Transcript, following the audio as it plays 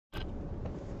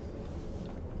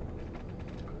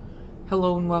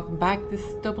Hello and welcome back. This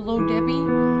is Double O Debbie,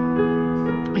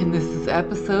 and this is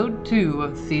episode 2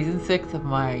 of season 6 of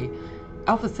my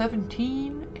Alpha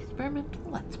 17 experimental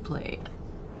Let's Play.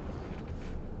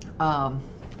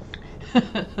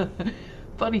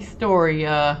 Funny story.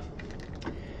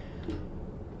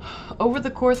 Over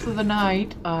the course of the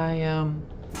night, I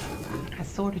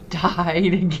sort of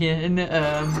died again.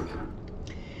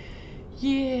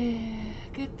 Yeah,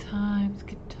 good times,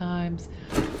 good times.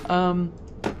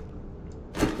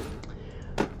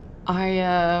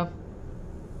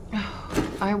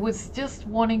 I was just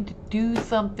wanting to do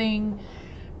something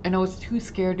and I was too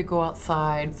scared to go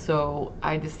outside, so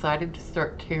I decided to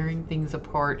start tearing things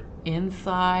apart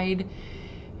inside,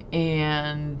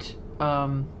 and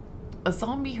a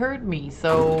zombie heard me,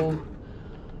 so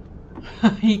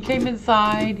he came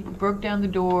inside, he broke down the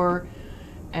door,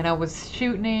 and I was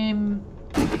shooting him.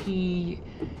 He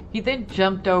then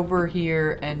jumped over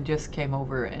here and just came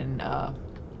over and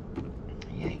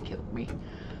yeah, he killed me.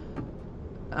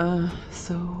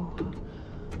 So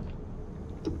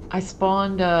I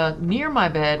spawned near my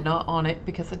bed, not on it,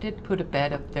 because I did put a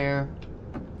bed up there.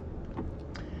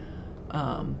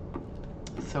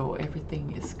 So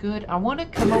everything is good. I want to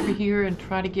come over here and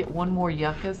try to get one more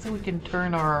yucca so we can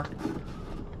turn our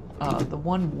the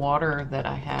one water that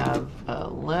I have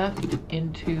left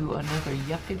into another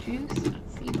yucca juice. I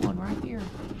see one right here.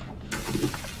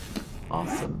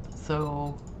 Awesome.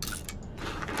 So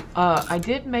I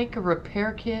did make a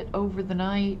repair kit over the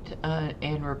night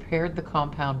and repaired the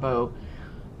compound bow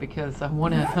because I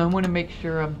want to make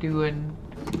sure I'm doing,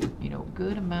 you know, a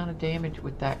good amount of damage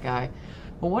with that guy.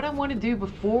 But what I want to do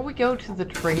before we go to the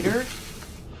trader,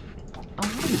 I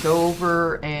want to go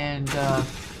over and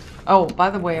oh, by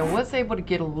the way, I was able to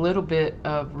get a little bit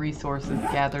of resources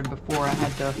gathered before I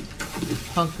had to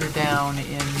hunker down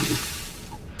in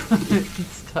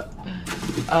stuff.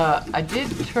 I did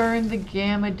turn the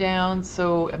gamma down,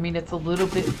 so I mean it's a little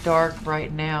bit dark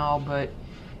right now, but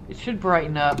it should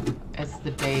brighten up as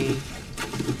the day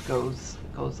goes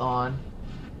on.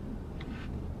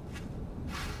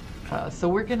 So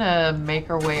we're gonna make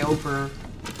our way over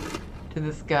to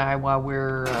this guy while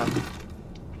we're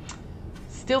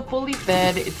still fully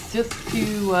fed. It's just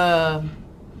to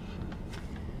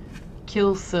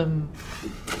kill some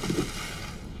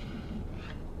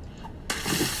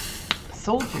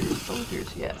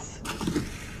soldiers, yes.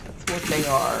 That's what they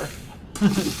are.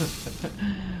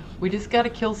 We just gotta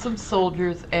kill some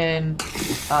soldiers, and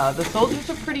the soldiers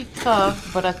are pretty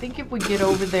tough, but I think if we get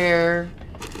over there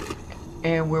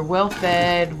and we're well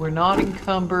fed, we're not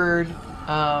encumbered,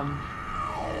 I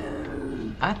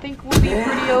think we'll be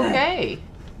pretty okay.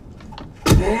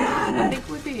 I think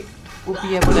we'll be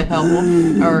able to help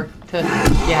them, or to,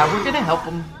 yeah, we're gonna help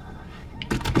them.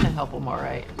 We're gonna help them all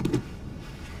right.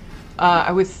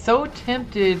 I was so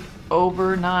tempted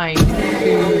overnight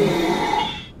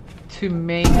to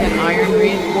make an iron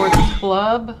reinforced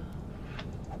club,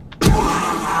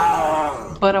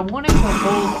 but I wanted to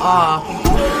hold off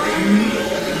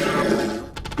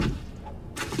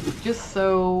just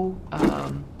so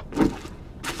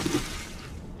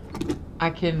I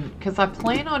can, because I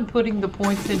plan on putting the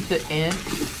points into int,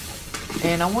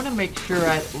 and I want to make sure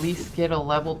I at least get a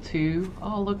level 2.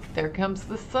 Oh look, there comes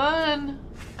the sun.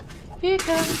 Here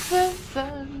comes the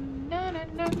sun. Na, na,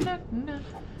 na, na, na.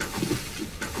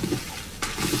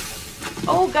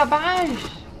 Oh, garbage.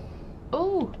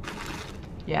 Oh,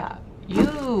 yeah,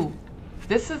 you.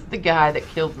 This is the guy that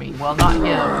killed me. Well, not him,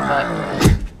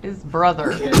 but his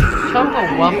brother.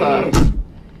 Chumpawumpa.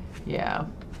 Yeah.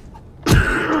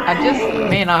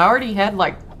 Man, I already had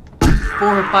like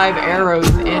 4 or 5 arrows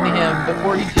in him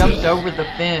before he jumped over the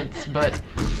fence, but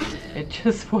it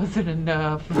just wasn't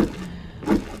enough.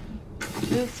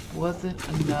 Just wasn't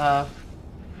enough.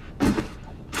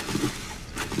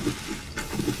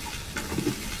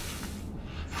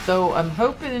 So I'm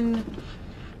hoping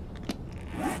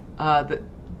that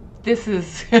this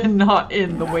is not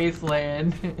in the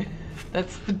wasteland.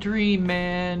 That's the dream,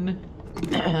 man.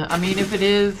 I mean, if it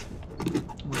is,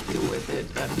 we'll deal with it,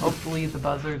 and hopefully the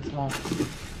buzzards won't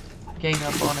gang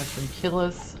up on us and kill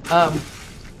us.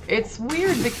 It's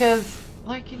weird because,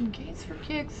 like in Games for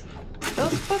Kicks,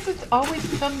 those buzzards always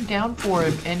come down for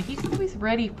him, and he's always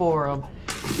ready for them,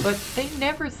 but they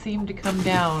never seem to come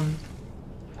down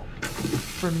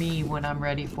for me when I'm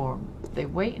ready for them. They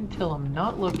wait until I'm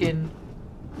not looking,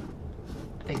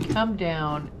 they come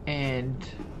down and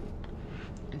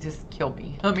just kill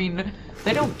me. I mean,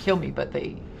 they don't kill me, but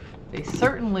they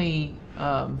certainly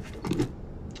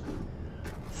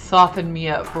soften me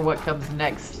up for what comes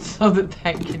next so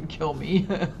that can kill me.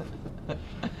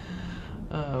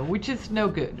 Which is no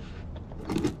good.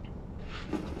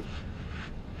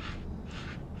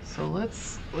 So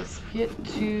let's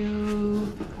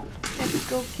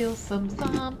go kill some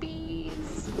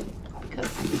zombies because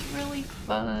it's really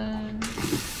fun.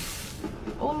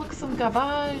 Oh, look, some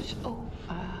garbage. Oh,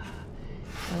 now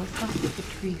let's not hit the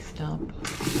tree stump.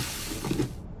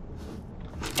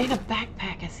 And a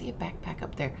backpack. I see a backpack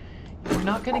up there. We're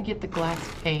not gonna get the glass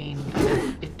pane.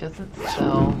 It doesn't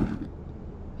sell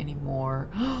anymore.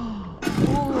 Oh,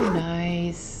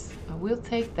 nice. I will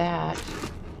take that.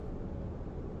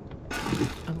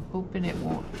 I'm hoping it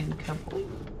won't encumber.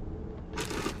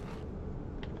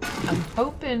 I'm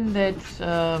hoping that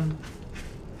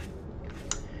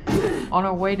on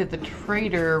our way to the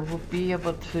trader, we'll be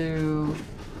able to,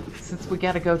 since we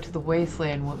got to go to the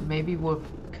wasteland, maybe we'll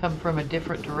come from a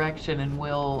different direction and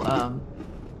we'll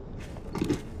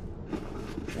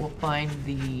find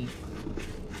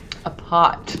a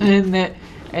pot, and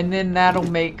then that'll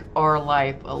make our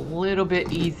life a little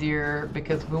bit easier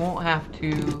because we won't have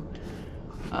to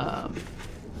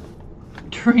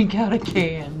drink out of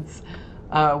cans.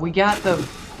 We got the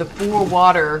 4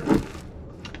 water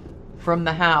from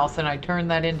the house, and I turned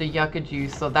that into yucca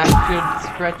juice, so that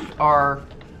should stretch our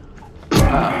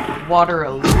water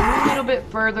a little bit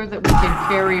further that we can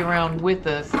carry around with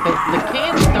us, because the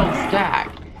cans don't stack.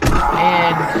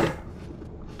 And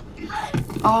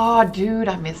oh, dude,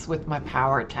 I missed with my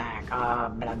power attack. Blah,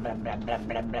 blah, blah, blah,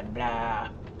 blah, blah, blah.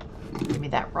 Give me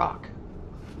that rock.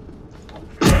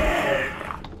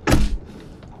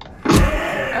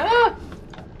 Ah!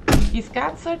 He's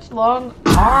got such long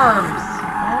arms.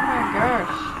 Oh my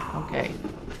gosh. Okay.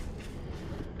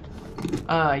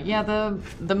 Yeah,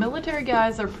 the military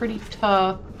guys are pretty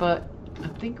tough, but I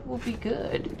think we'll be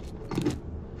good.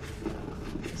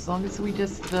 As long as we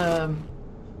just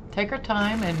take our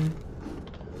time and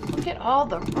look at all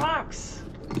the rocks.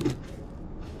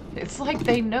 It's like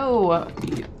they know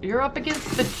you're up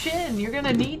against the chin. You're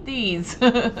gonna need these.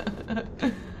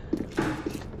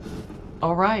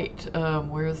 All right,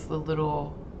 where's the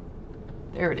little?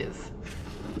 There it is.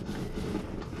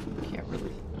 Can't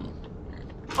really.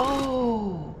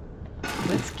 Oh,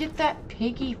 let's get that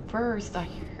piggy first. I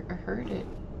heard it.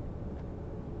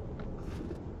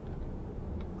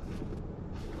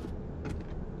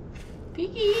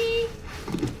 Piggy.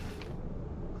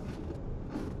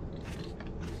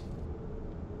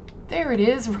 There it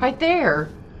is, right there.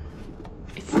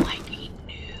 It's like he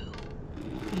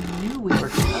knew we were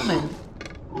coming.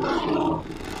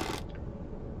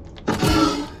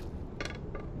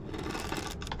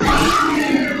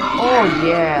 Oh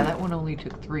yeah, that one only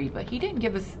took 3, but he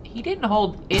didn't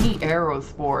hold any arrows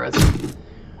for us.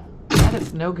 That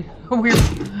is no good.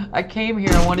 I came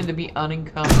here, I wanted to be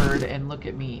unencumbered, and look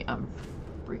at me, I'm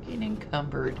freaking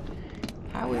encumbered.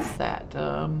 How is that?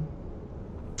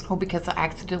 Oh, because I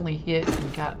accidentally hit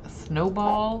and got a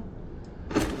snowball,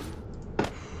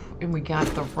 and we got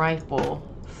the rifle.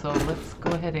 So let's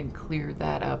go ahead and clear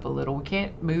that up a little. We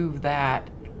can't move that.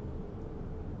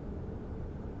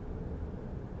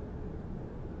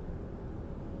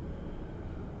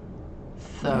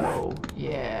 So,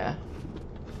 yeah.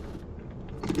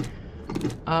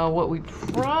 What we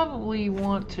probably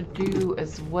want to do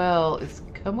as well is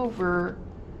come over.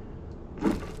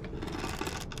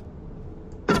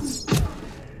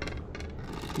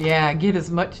 Yeah, get as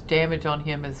much damage on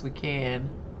him as we can.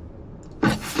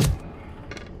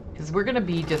 Because we're going to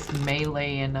be just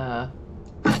meleeing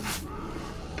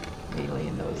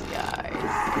those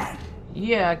guys.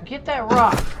 Yeah, get that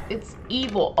rock. It's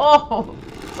evil. Oh,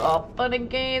 it's all fun and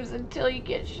games until you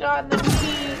get shot in the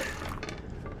knee.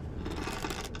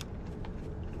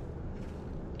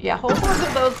 Yeah, hold on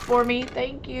to those for me.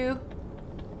 Thank you.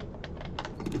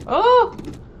 Oh!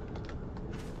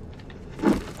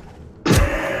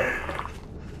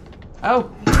 Oh.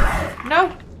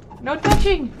 No! No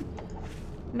touching!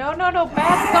 No, no, no.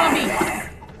 Bad zombie!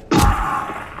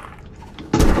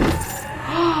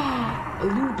 A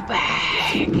loot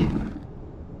bag!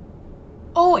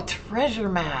 Oh, a treasure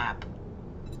map!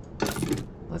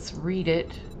 Let's read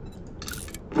it.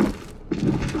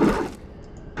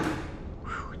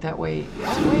 That way,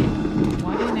 oh wait,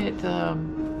 why didn't it,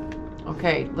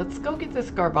 okay, let's go get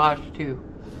this garbage too.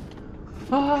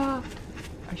 Ah,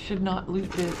 I should not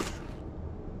loot this.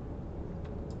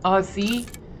 Oh, see?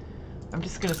 I'm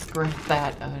just gonna scrap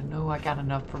that. No, I got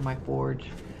enough for my forge.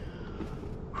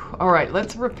 Alright,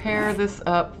 let's repair this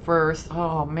up first.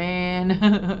 Oh,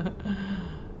 man.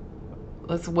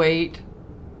 Let's wait.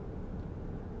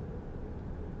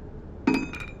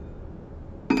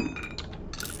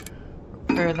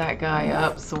 Repair that guy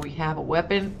up so we have a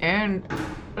weapon, and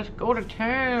let's go to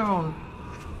town.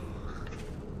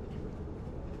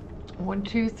 1,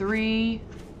 2, 3.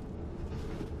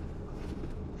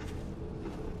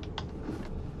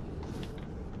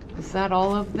 Is that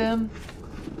all of them?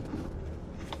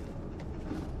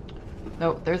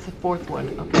 No, there's a fourth one.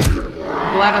 Okay.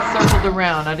 I'm glad I circled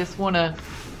around. I just want to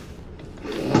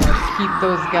keep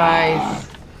those guys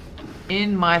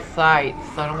in my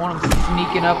sights. I don't want them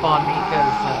sneaking up on me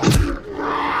because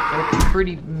they're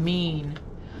pretty mean.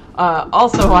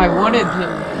 Also, I wanted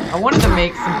to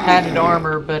make some padded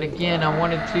armor, but again, I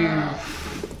wanted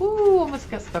to. Ooh, almost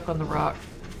got stuck on the rock.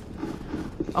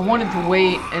 I wanted to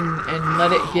wait and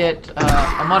let it get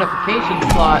a modification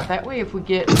slot. That way, if we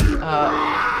get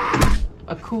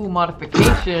a cool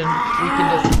modification, we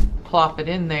can just plop it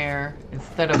in there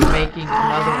instead of making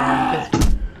another one.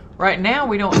 Because right now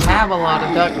we don't have a lot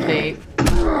of duct tape.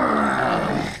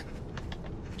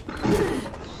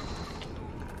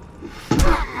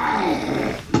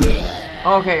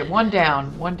 Okay, one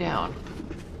down, one down.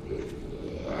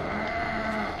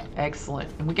 Excellent.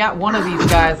 And we got one of these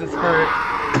guys that's hurt.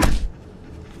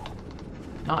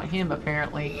 Not him,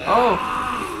 apparently. Oh!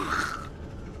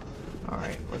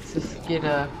 Alright, let's just get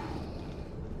a...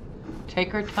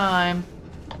 Take our time.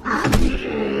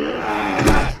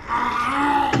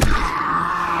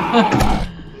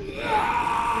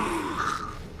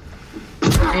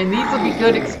 And these will be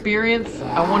good experience.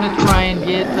 I want to try and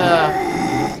get...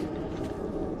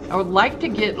 I would like to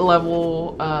get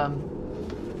level... where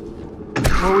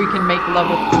we can make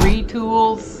level 3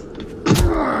 tools.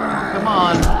 Come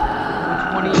on. Which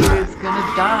one of you is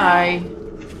gonna die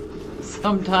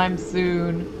sometime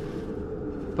soon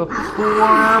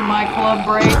before my club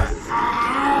breaks?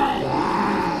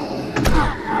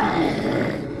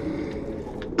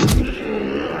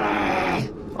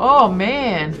 Oh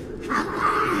man.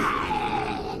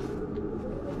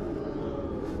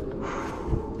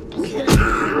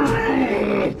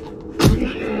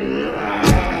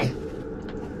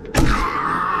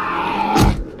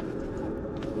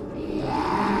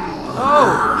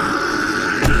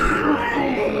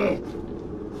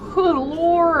 Good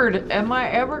Lord, am I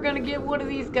ever gonna get one of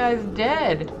these guys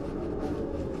dead?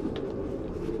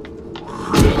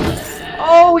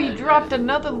 Oh, he dropped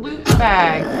another loot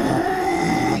bag.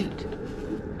 Sweet.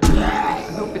 I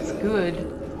hope it's good.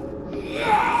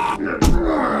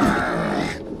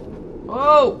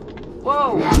 Whoa!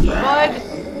 Whoa! Bud!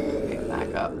 Okay,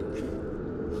 back up.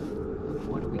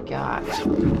 What do we got?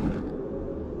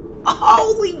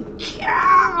 Holy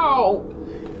cow!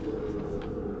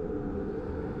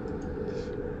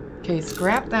 Okay,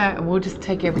 scrap that and we'll just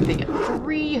take everything at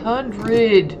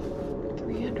 300!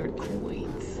 300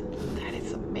 coins. That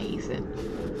is amazing.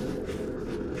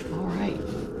 Alright.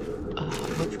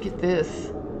 Let's get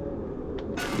this.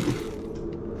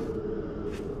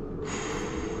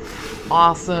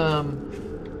 Awesome.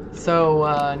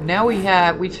 So, now we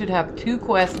should have 2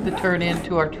 quests to turn in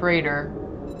to our trader.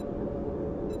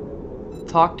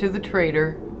 Talk to the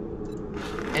trader.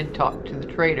 And talk to the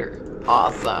trader.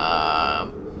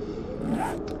 Awesome.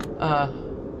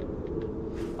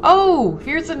 Oh,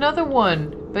 here's another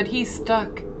one, but he's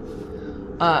stuck.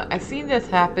 I've seen this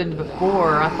happen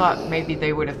before. I thought maybe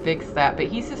they would have fixed that, but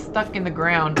he's just stuck in the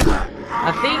ground.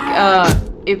 I think,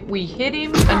 if we hit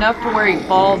him enough to where he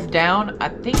falls down, I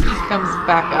think he comes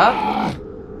back up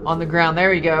on the ground.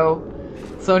 There you go.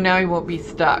 So now he won't be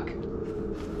stuck.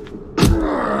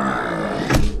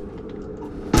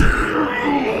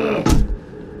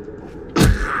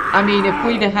 I mean, if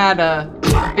we'd have had a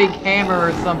big hammer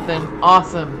or something,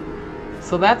 awesome.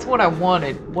 So that's what I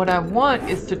wanted. What I want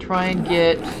is to try and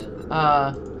get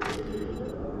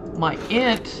my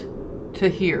int to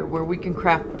here, where we can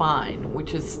craft fine,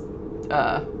 which is,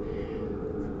 I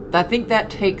think that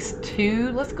takes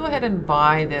 2. Let's go ahead and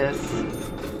buy this.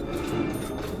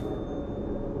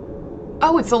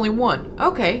 Oh, it's only 1.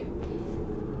 Okay.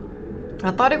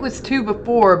 I thought it was 2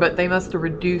 before, but they must have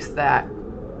reduced that.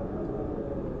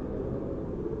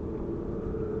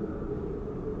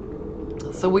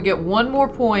 So we get 1 more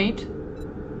point.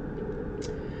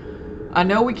 I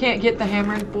know we can't get the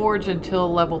hammer and forge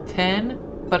until level 10,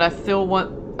 but I still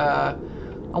want, I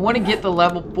want to get the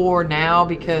level 4 now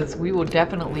because we will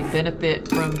definitely benefit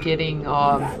from getting,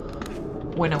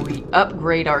 when we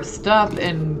upgrade our stuff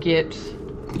and get,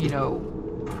 you know,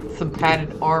 some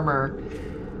padded armor,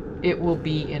 it will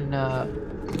be in,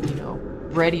 you know,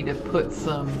 ready to put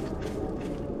some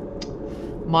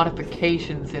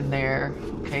modifications in there.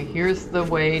 Okay, here's the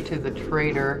way to the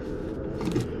trader.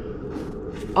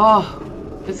 Oh,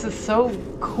 this is so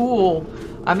cool.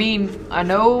 I mean, I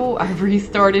know I've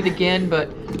restarted again, but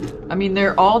I mean,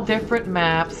 they're all different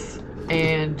maps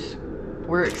and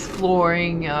we're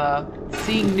exploring,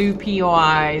 seeing new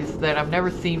POIs that I've never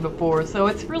seen before. So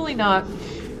it's really not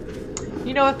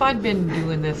You know, if I'd been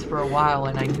doing this for a while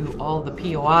and I knew all the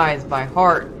POIs by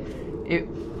heart, it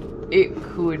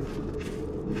could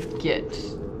get,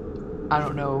 I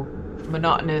don't know,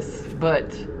 monotonous,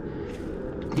 but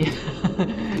yeah,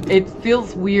 it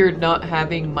feels weird not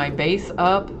having my base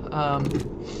up.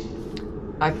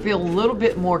 I feel a little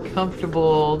bit more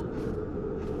comfortable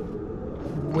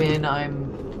when I'm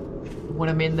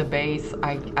in the base.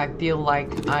 I feel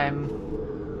like I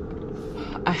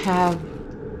have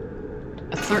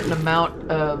a certain amount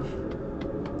of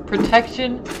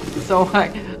protection, so I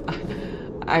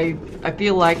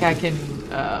feel like I can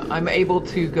I'm able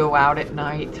to go out at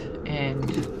night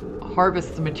and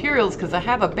harvest the materials because I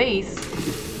have a base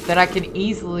that I can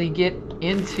easily get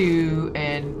into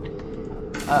and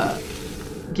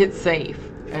get safe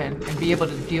and be able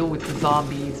to deal with the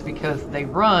zombies because they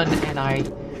run and I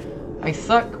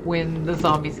suck when the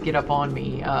zombies get up on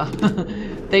me.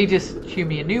 They just chew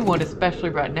me a new one, especially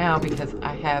right now because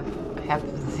I have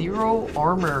 0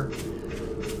 armor.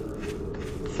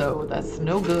 So that's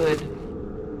no good.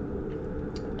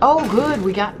 Oh good,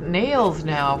 we got nails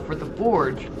now for the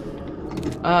forge.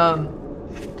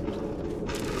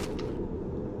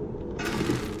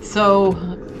 So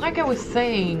like I was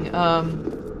saying,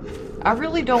 I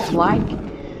really don't like,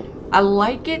 I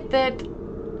like it that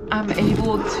I'm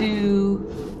able to,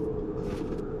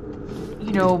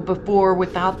 you know, before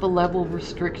without the level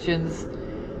restrictions,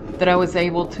 that I was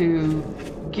able to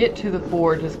get to the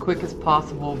forge as quick as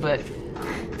possible, but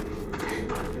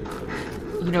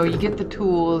you know, you get the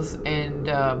tools and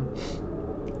I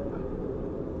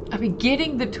mean,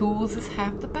 getting the tools is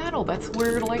half the battle. That's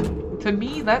where, like, to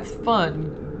me, that's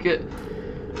fun.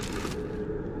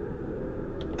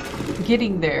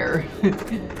 Getting there.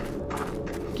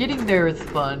 Getting there is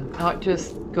fun, not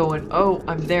just going, oh,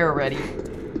 I'm there already,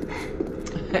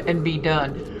 and be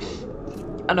done.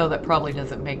 I know that probably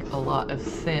doesn't make a lot of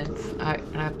sense. I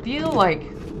feel like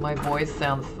my voice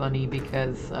sounds funny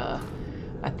because I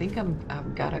think I'm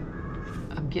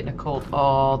getting a cold.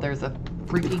 Oh, there's a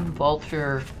freaking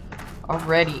vulture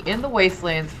already in the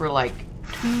wastelands for like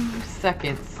 2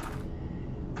 seconds.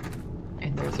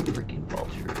 And there's a freaking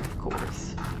vulture, of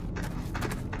course.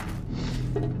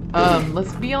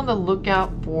 Let's be on the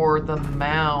lookout for the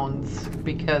mounds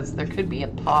because there could be a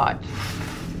pot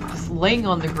just laying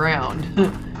on the ground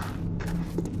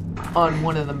on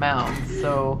one of the mounds.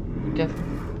 So definitely.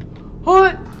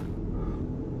 What?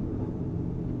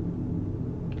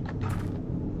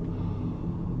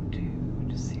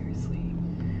 Dude, seriously.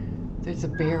 There's a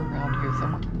bear around here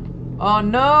somewhere. Oh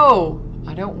no!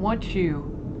 I don't want you.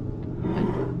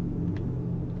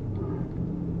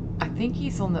 I think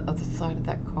he's on the other side of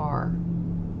that car.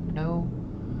 No,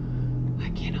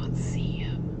 I cannot see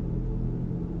him.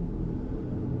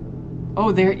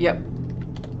 Oh, there, yep.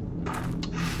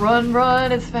 Run,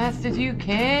 run as fast as you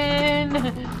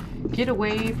can. Get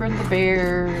away from the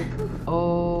bear.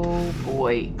 Oh,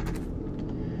 boy.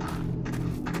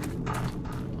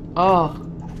 Oh,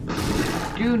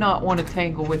 do not want to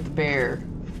tangle with the bear.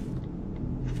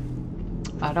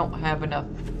 I don't have enough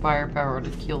firepower to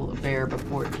kill a bear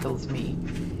before it kills me.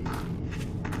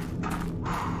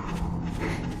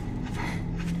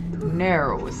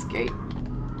 Narrow escape.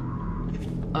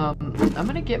 I'm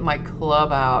gonna get my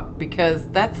club out because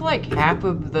that's like half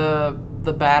of the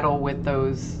battle with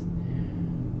those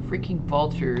freaking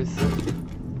vultures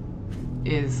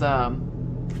is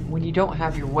when you don't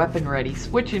have your weapon ready.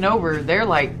 Switching over, they're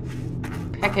like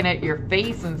pecking at your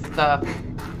face and stuff.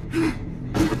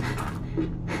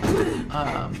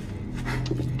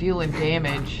 Dealing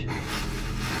damage.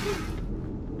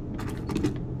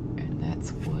 And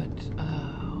that's what,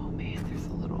 oh man, there's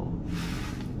a little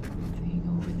thing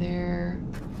over there.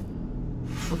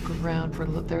 Let's look around for,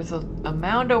 there's a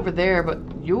mound over there, but,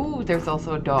 yo, there's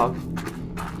also a dog.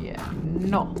 Yeah,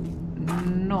 no.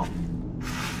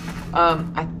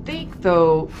 I think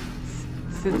though,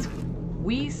 since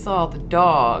we saw the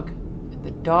dog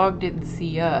didn't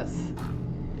see us,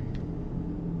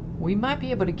 we might be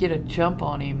able to get a jump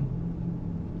on him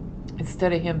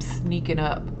instead of him sneaking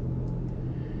up.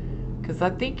 Because I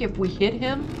think if we hit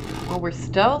him while we're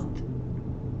stealthed,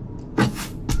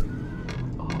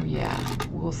 oh yeah,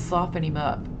 we'll soften him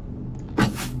up.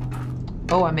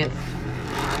 Oh, I missed.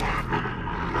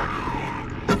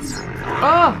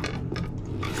 Oh!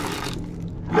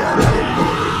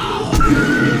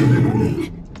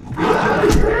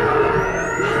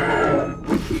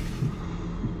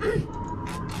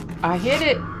 I hit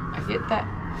it. I hit that.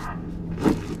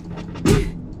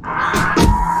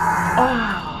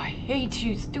 Oh, I hate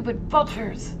you, stupid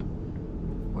vultures.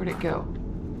 Where'd it go?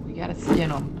 We gotta skin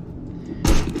them.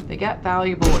 They got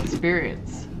valuable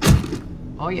experience.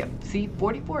 Oh yeah, see,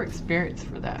 44 experience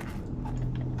for that.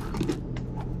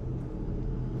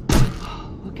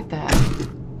 Look at that.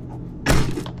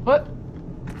 What?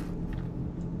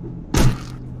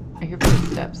 I hear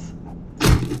footsteps.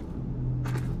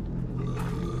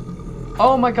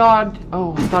 Oh my god!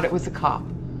 Oh, I thought it was a cop.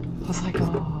 I was like,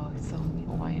 oh, it's the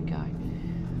Hawaiian guy.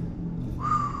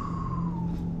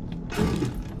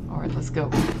 Alright, let's go.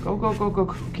 Go, go, go, go,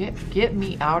 go. Get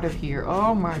me out of here.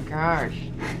 Oh my gosh.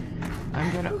 I'm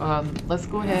gonna, let's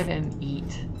go ahead and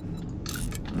eat.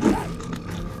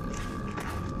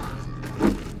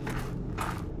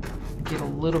 Get a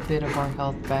little bit of our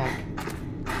health back.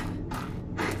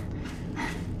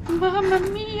 Mamma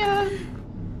mia!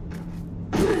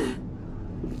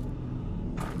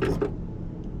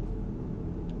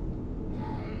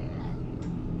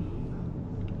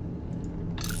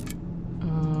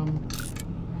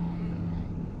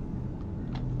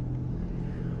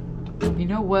 You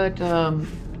know what,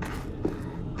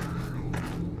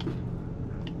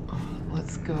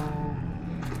 let's go.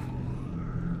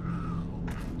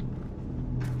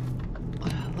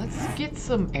 Let's get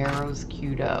some arrows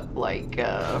queued up, like,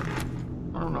 I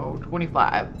don't know,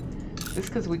 25. Just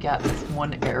because we got this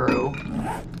one arrow.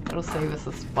 That'll save us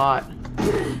a spot.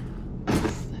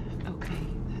 What's that? Okay,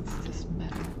 that's just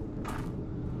metal.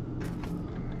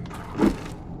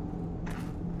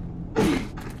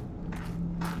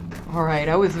 Alright,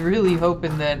 I was really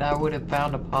hoping that I would have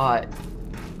found a pot.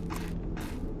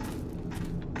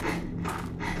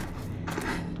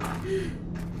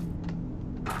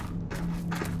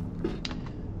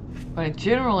 But I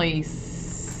generally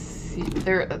see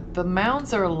the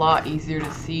mounds are a lot easier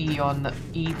to see on the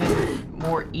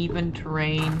more even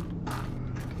terrain,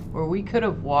 where we could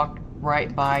have walked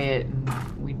right by it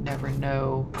and we'd never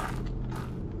know.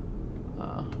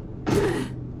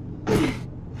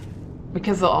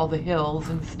 Because of all the hills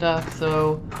and stuff.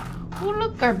 So, oh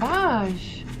look,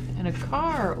 garbage and a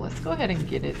car. Let's go ahead and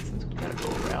get it since we gotta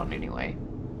go around anyway.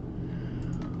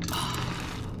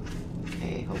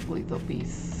 Okay, hopefully there'll be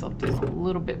something a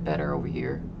little bit better over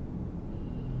here.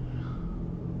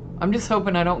 I'm just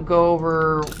hoping I don't go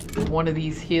over one of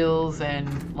these hills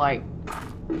and like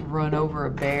run over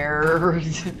a bear.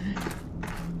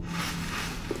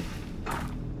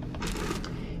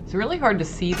 It's really hard to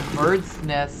see the bird's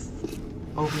nests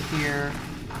over here.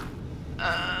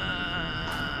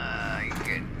 I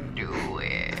can do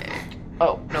it.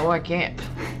 Oh, no, I can't. I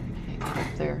can't get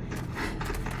up there.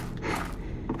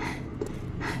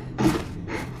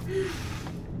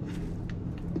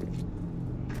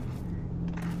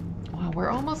 Well, we're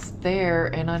almost there,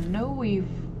 and I know I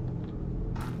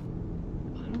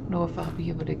don't know if I'll be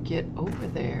able to get over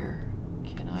there.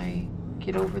 Can I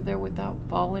get over there without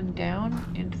falling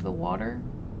down into the water?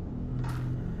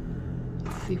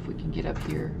 Let's see if we can get up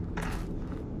here.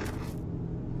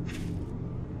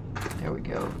 There we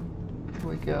go. Here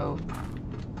we go.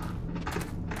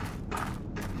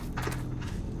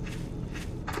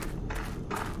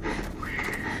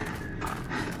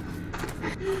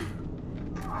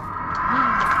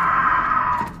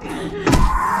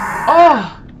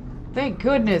 Oh! Thank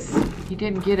goodness he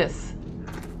didn't get us.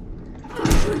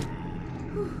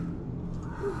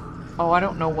 Oh, I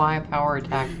don't know why I power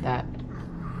attacked that.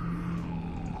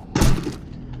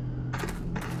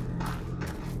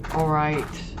 Alright.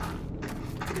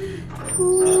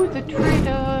 To the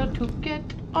trader to get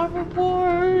our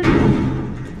reward.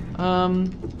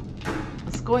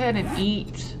 Let's go ahead and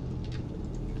eat.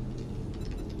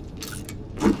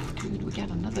 Dude, we got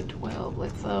another 12.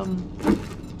 Let's, get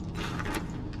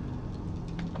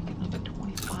another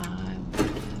 25.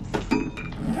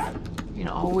 Yes. You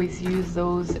know, always use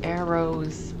those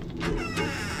arrows.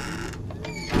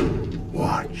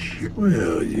 Watch.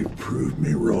 Well, you proved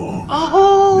me wrong.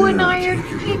 Oh, an now iron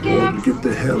take your pickaxe! boat and get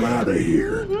the hell out of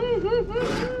here.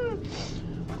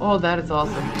 Oh, that is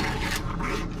awesome.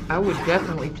 I would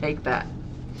definitely take that.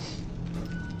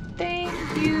 Thank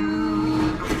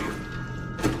you.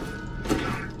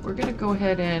 We're gonna go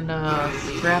ahead and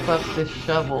scrap up this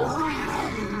shovel.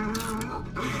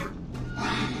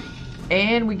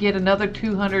 And we get another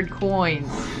 200 coins.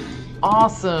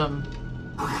 Awesome.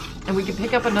 And we can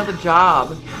pick up another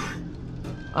job.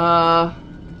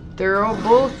 They're all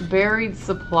both buried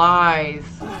supplies.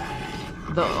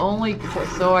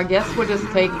 So I guess we'll just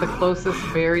take the closest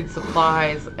buried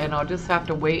supplies, and I'll just have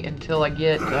to wait until I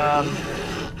get,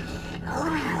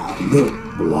 Look,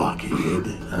 blockhead,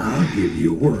 I'll give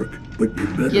you work, but you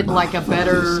better get like a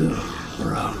better,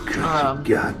 or I'll cut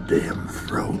your goddamn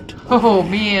throat. Oh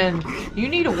man, you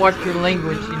need to watch your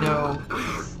language, you know.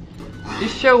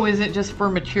 This show isn't just for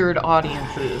matured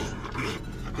audiences.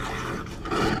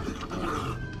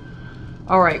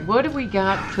 Alright, what do we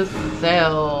got to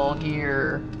sell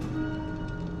here?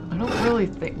 I don't really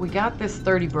think... We got this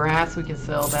 30 brass we can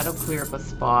sell. That'll clear up a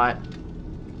spot.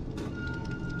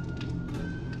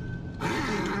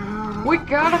 We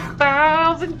got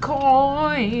 1,000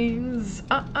 coins!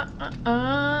 No,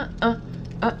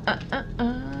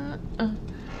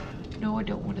 I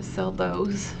don't want to sell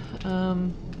those.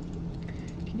 Can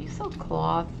you sell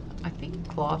cloth? I think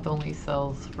cloth only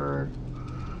sells for...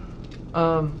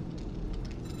 Oh,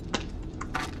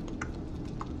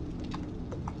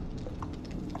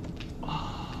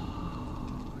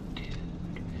 dude.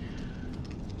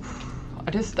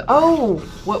 Oh,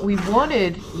 what we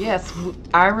wanted, yes,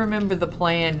 I remember the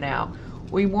plan now.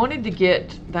 We wanted to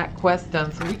get that quest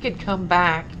done so we could come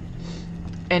back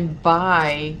and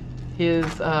buy his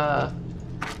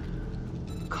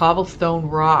cobblestone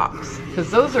rocks,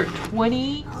 because those are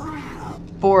 20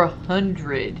 for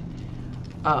 100.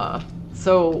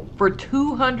 So for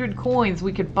 200 coins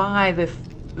we could buy the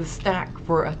stack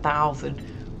for 1,000,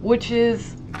 which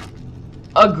is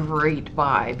a great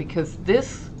buy, because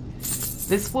this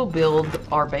will build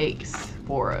our base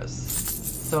for us.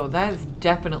 So that is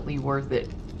definitely worth it.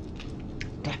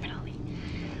 Definitely.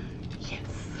 Yes.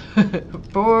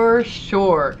 For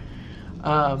sure.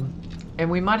 And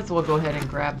we might as well go ahead and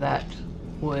grab that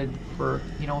wood for,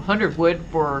 100 wood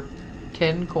for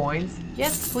 10 coins.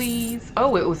 Yes, please.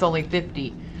 Oh, it was only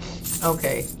 50.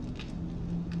 Okay.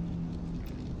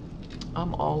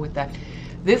 I'm all with that.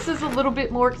 This is a little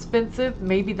bit more expensive.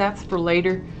 Maybe that's for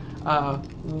later.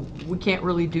 We can't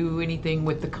really do anything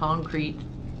with the concrete.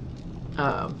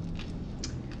 But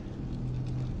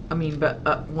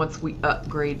once we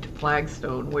upgrade to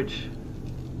flagstone,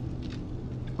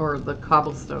 or the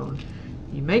cobblestone,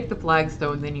 you make the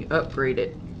flagstone, then you upgrade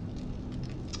it.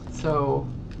 So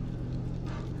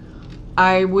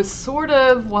I was sort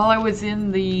of, while I was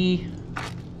in the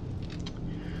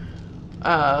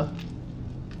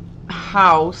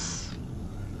house,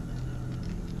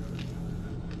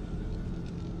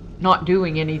 not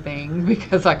doing anything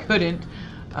because I couldn't.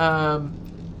 Man,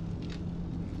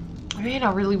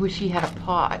 I really wish he had a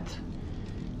pot.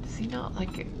 Does he not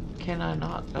like it? Can I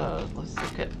not? Let's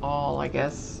look at all, I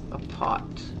guess. A pot.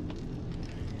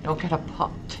 Don't get a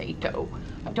potato.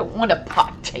 I don't want a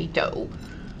potato.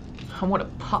 I want a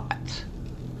pot.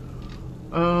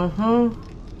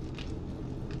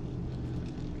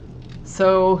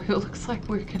 So it looks like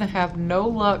we're gonna have no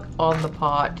luck on the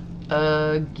pot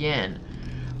again.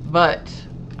 But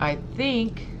I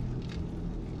think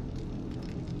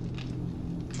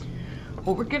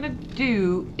what we're gonna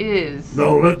do is...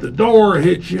 Don't let the door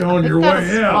hit you on your way out.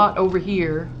 A spot over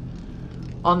here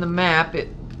on the map. It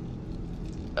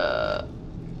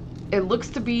looks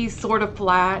to be sort of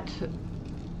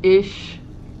flat-ish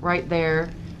right there.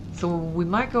 So we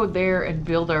might go there and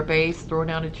build our base, throw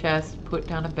down a chest, put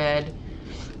down a bed,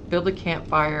 build a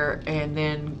campfire, and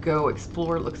then go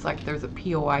explore. It looks like there's a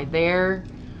POI there.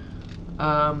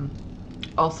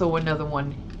 Also another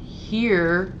one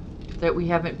here that we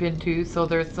haven't been to. So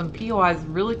there's some POIs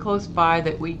really close by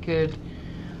that we could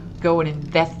go and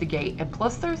investigate. And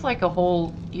plus there's like a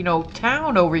whole,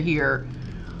 town over here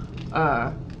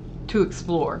to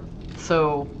explore.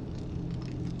 So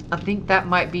I think that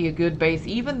might be a good base,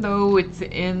 even though it's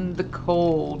in the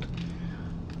cold.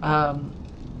 It'll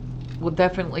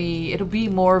be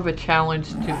more of a challenge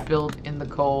to build in the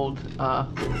cold,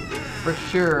 for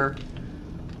sure.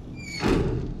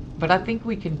 But I think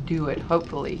we can do it,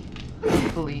 hopefully.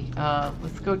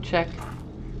 Let's go check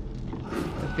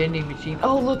the vending machine.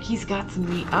 Oh, look, he's got some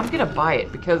meat. I'm gonna buy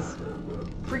it because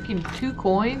freaking 2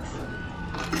 coins.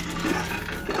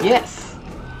 Yes.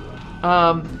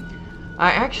 I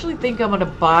actually think I'm gonna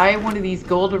buy one of these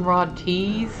goldenrod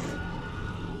teas.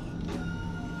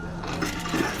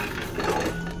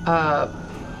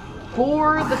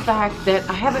 For the fact that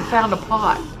I haven't found a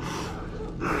pot.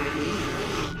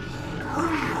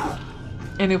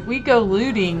 And if we go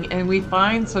looting and we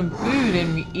find some food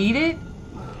and we eat it,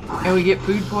 and we get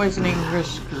food poisoning, we're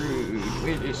screwed.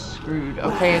 We're just screwed.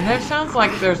 Okay, and there sounds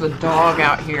like there's a dog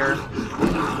out here.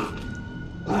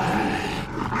 I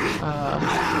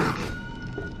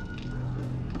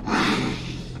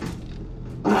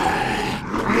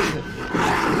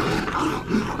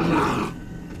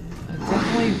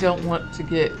definitely don't want to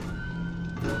get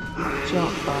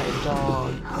jumped by a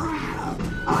dog.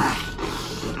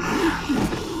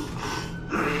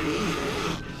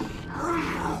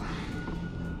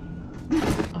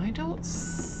 I don't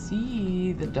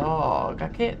see the dog. I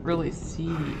can't really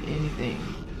see anything.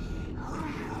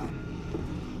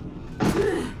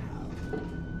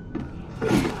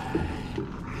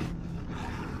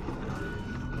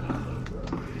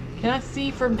 Can I see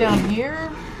from down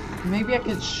here? Maybe I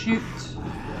could shoot.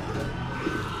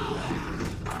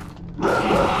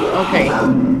 Okay.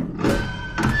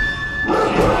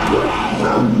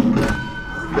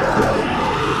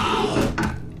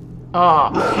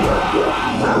 Oh.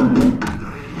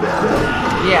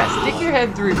 Yeah, stick your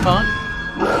head through, punk.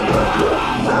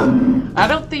 I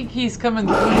don't think he's coming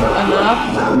through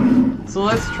enough, so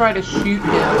let's try to shoot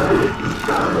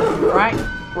him.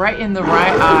 Right in the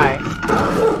right eye.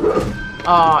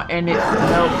 Oh, and no, we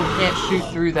can't shoot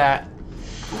through that.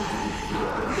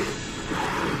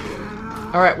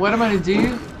 Alright, what am I gonna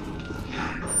do?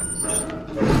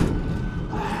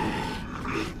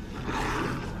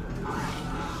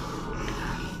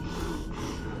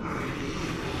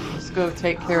 Let's go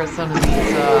take care of some of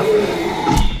these,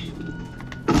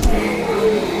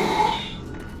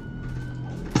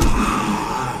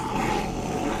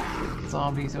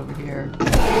 zombies over here.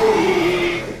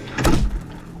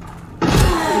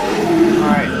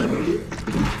 Alright.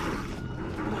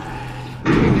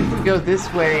 Maybe if we go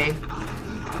this way,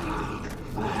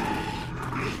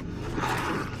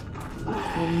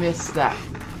 we'll miss that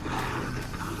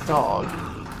dog.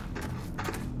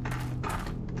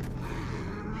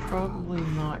 Probably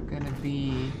not gonna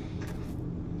be...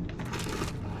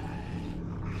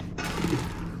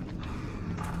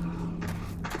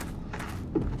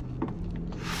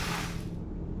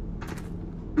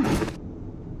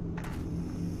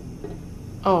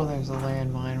 Oh, there's a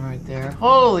landmine right there.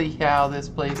 Holy cow, this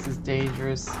place is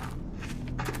dangerous.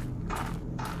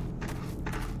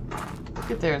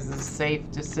 Look at there's a safe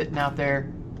just sitting out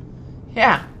there.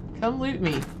 Yeah, come loot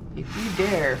me if you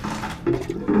dare.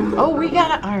 Oh, we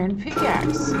got an iron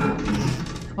pickaxe.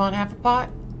 Come on, half a pot.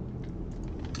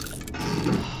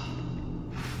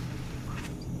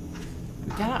 We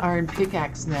got an iron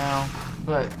pickaxe now,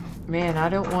 but man, I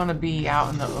don't want to be out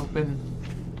in the open.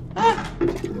 Ah!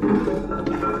 Don't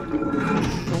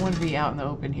want to be out in the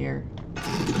open here.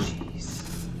 Jeez.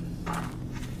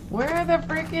 Where are the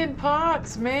freaking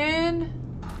pots, man?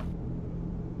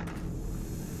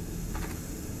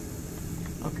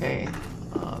 Okay.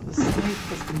 The snake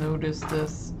has noticed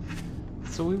us.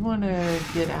 So we want to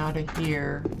get out of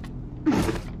here.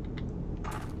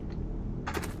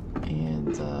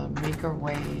 And make our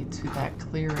way to that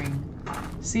clearing.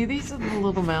 See, these are the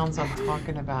little mounds I'm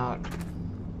talking about.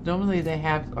 Normally they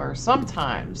have, or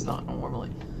sometimes, not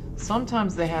normally,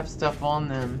 sometimes they have stuff on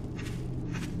them.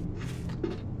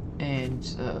 And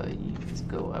you just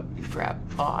go up and grab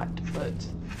a pot, but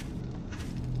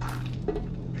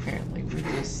apparently we're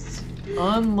just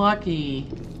unlucky.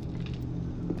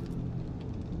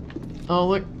 Oh,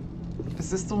 look. Is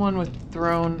this the one with the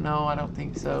throne? No, I don't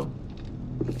think so.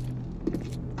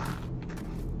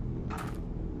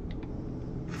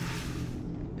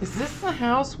 Is this the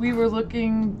house we were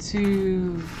looking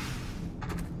to...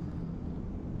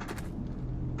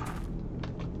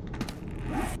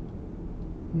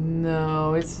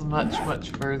 No, it's much,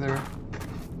 much further.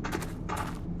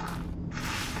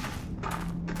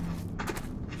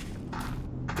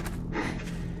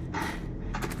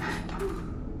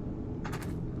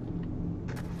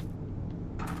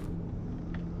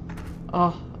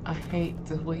 Oh, I hate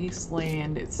the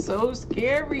wasteland. It's so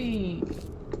scary.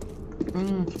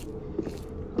 Oh,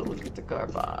 look at the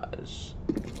garbage.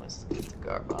 Let's look at the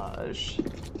garbage.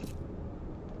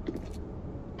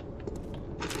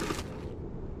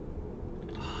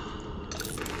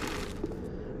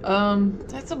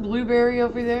 That's a blueberry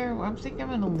over there. I think I'm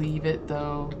gonna leave it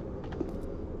though.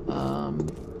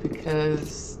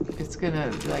 Because it's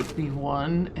gonna like be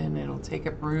one and it'll take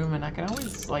up room and I can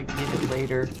always like get it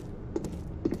later.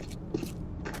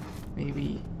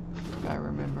 Maybe, if I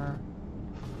remember.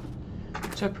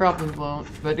 Which I probably won't,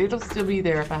 but it'll still be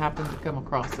there if I happen to come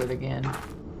across it again.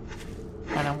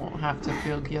 And I won't have to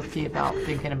feel guilty about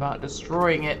thinking about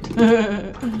destroying it.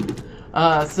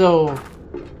 So,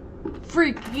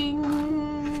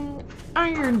 freaking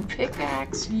iron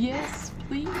pickaxe, yes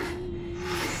please.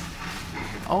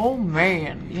 Oh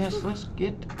man, yes, let's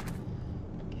get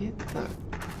the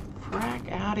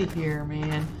frack out of here,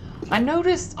 man. I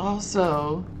noticed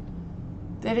also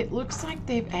that it looks like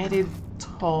they've added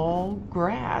tall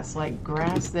grass, like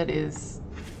grass that is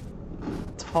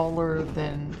taller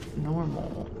than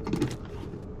normal.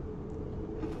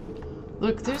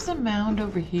 Look, there's a mound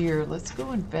over here. Let's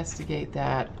go investigate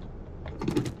that.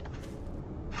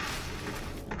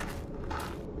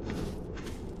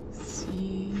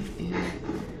 See if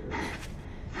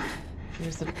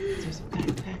there's a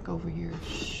backpack over here.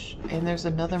 Shh. And there's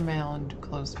another mound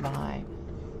close by.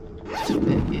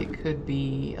 It could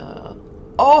be,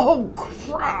 oh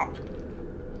crap!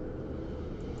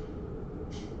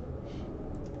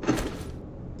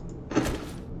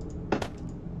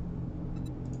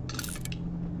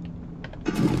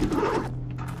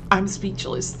 I'm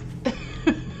speechless.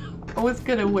 I was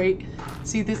gonna wait.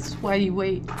 See, this is why you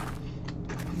wait.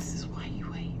 This is why you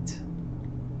wait to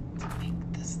make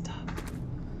this stuff.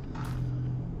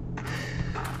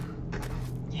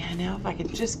 Yeah, now if I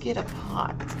could just get a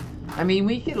pot. I mean,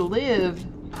 we could live.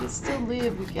 We could still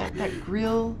live. We got that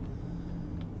grill.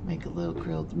 Make a little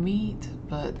grilled meat,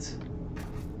 but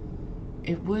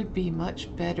it would be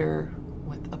much better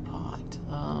with a pot.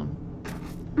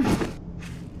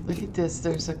 Look at this.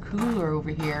 There's a cooler over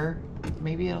here.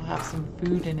 Maybe it'll have some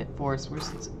food in it for us. We're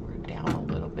down a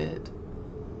little bit.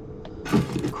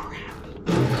 Crap.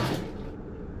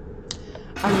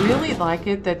 I really like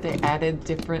it that they added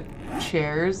different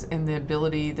chairs and the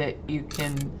ability that you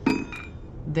can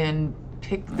then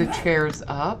pick the chairs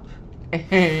up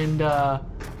and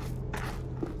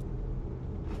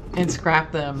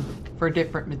scrap them for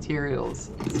different materials.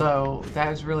 So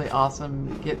that is really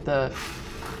awesome. Get the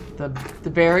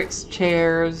barracks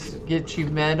chairs get you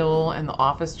metal, and the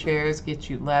office chairs get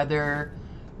you leather.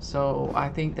 So I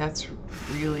think that's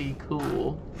really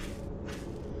cool.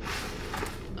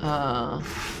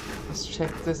 Let's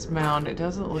check this mound. It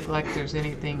doesn't look like there's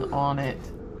anything on it.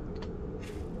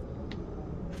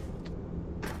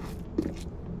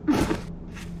 But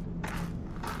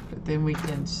then we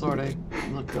can sort of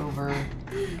look over. I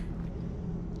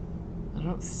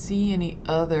don't see any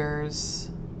others.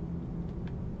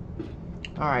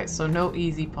 Alright, so no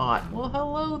easy pot. Well,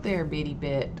 hello there, Bitty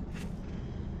Bit.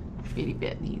 Bitty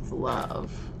Bit needs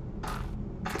love.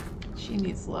 She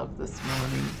needs love this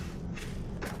morning.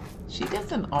 She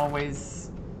doesn't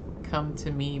always come to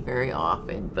me very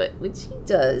often, but when she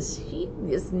does, she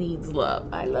just needs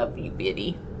love. I love you,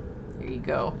 Bitty. There you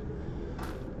go.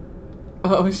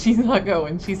 Oh, she's not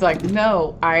going. She's like,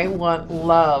 no, I want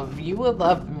love. You will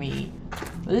love me.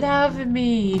 Love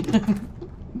me.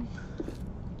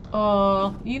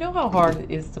 Oh, you know how hard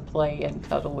it is to play and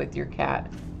cuddle with your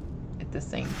cat at the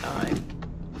same time.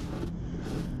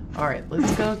 Alright,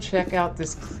 let's go check out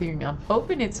this clearing. I'm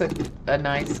hoping it's a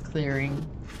nice clearing.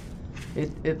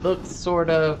 It looks sort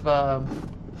of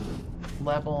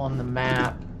level on the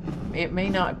map. It may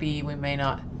not be. We may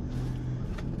not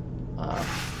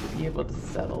be able to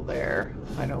settle there.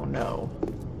 I don't know.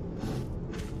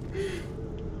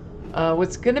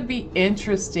 What's going to be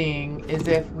interesting is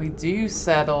if we do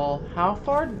settle, how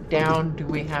far down do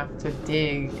we have to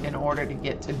dig in order to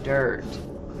get to dirt?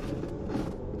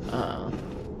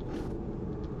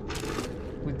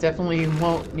 We definitely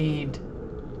won't need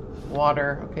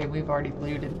water. Okay, we've already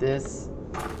looted this.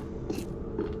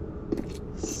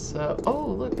 So, oh,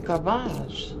 look,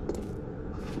 garbage.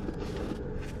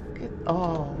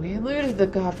 Oh, we looted the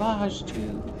garbage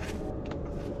too.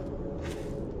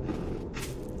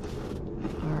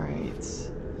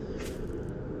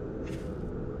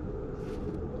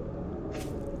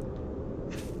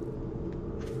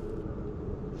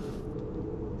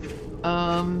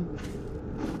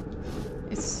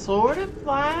 It's sort of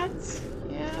flat,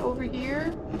 yeah, over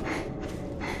here.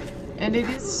 And it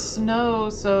is snow,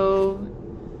 so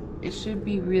it should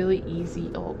be really easy.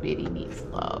 Oh, Bitty needs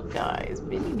love, guys.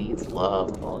 Bitty needs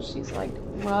love. Oh, she's like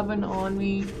rubbing on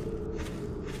me.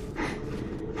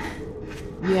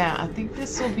 Yeah, I think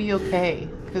this will be okay.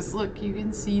 Because look, you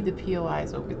can see the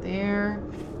POIs over there.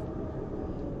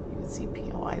 You can see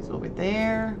POIs over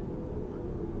there.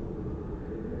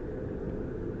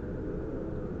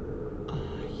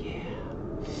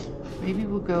 Maybe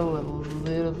we'll go a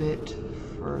little bit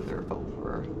further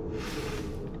over.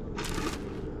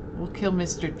 We'll kill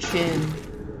Mr. Chin.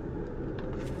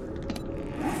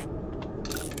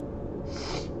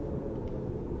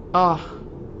 Oh,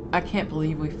 I can't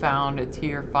believe we found a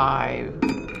tier 5.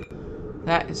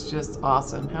 That is just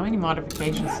awesome. How many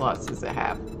modification slots does it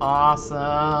have?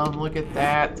 Awesome. Look at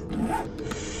that.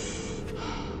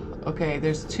 Okay,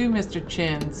 there's 2 Mr.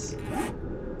 Chins.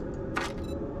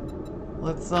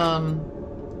 Let's,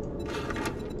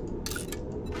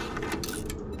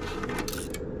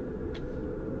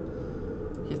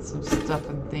 get some stuff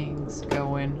and things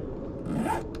going.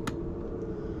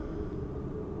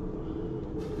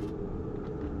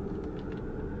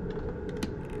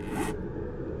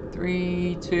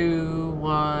 Three, 2,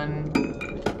 1.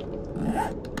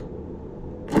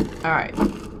 All right.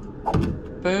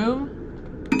 Boom.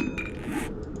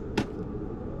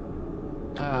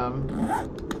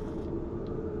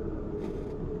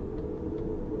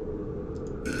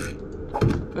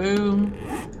 Boom.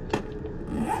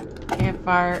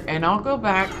 Campfire. And I'll go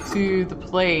back to the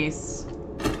place.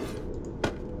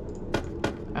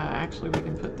 Actually, we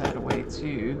can put that away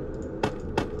too.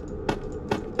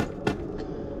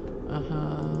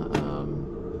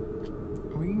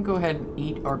 We can go ahead and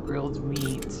eat our grilled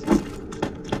meat.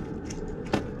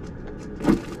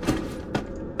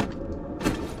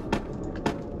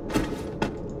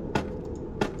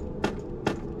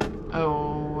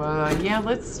 Oh, yeah,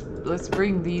 let's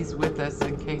bring these with us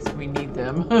in case we need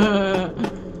them.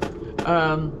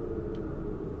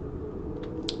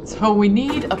 So we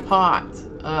need a pot,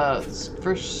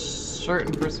 for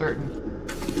certain.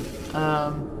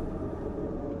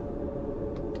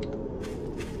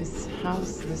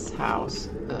 This house,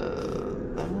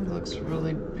 that one looks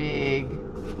really big.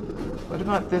 What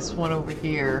about this one over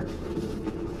here?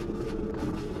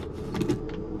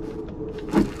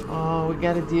 Oh, we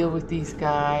gotta deal with these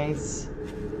guys.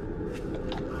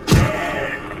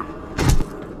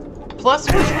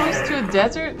 Plus, we're close to a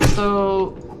desert,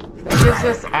 so that gives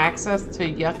us access to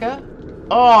yucca.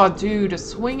 Oh, dude, a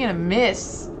swing and a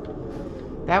miss.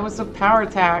 That was a power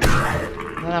attack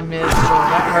that I missed, so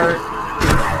that hurt.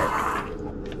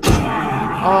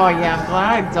 Oh, yeah, I'm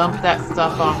glad I dumped that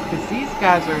stuff off, because these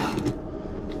guys are...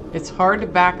 It's hard to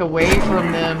back away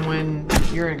from them when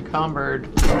you're encumbered,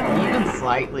 even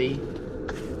slightly.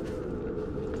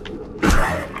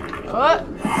 What?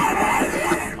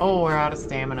 Oh, we're out of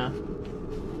stamina.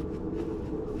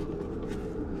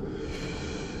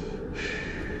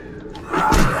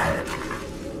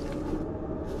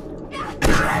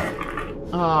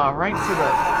 Oh, right to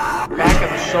the back of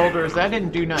the shoulders. That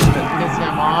didn't do nothing but piss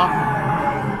him off.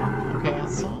 Okay, I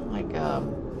saw like yeah,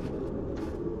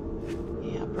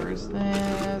 bird's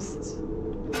nest.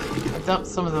 I dumped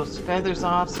some of those feathers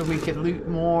off so we could loot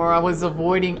more. I was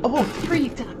avoiding 3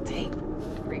 duct tape.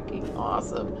 Freaking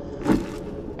awesome.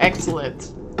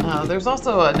 Excellent. There's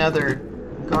also another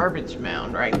garbage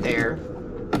mound right there.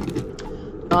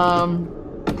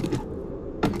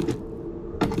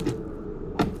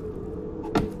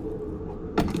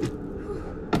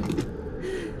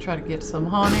 Try to get some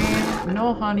honey.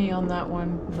 No honey on that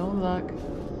one. No luck.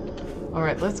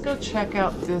 Alright, let's go check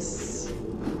out this.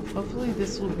 Hopefully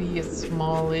this will be a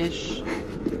smallish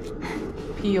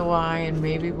POI and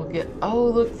maybe we'll get... Oh,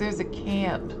 look, there's a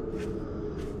camp.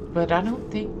 But I don't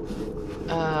think...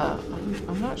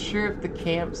 I'm not sure if the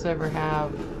camps ever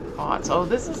have pots. Oh,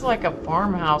 this is like a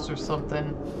farmhouse or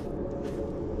something.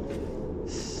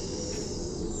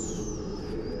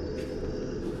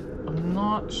 I'm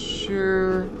not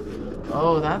sure.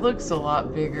 Oh, that looks a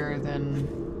lot bigger than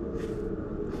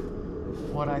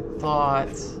what I thought.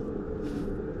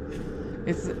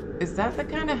 Is that the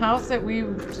kind of house that we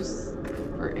just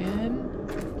were in?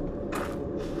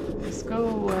 Let's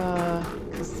go,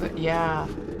 yeah.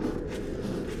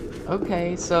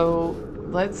 Okay, so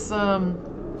let's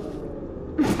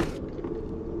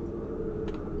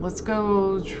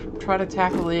go try to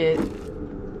tackle it,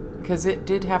 because it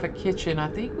did have a kitchen. I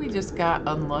think we just got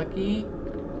unlucky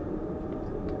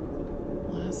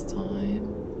last time.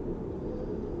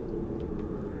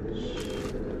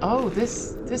 Oh,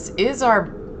 this is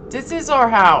our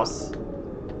house.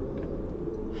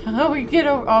 How we get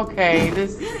over? Okay,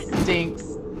 this stinks.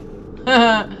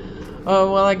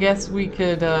 Oh, well, I guess we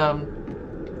could, I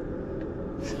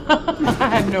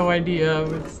had no idea.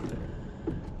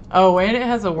 Oh, and it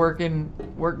has a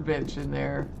workbench in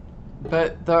there.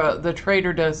 But the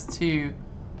trader does too.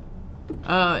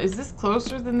 Is this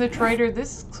closer than the trader?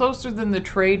 This is closer than the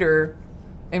trader.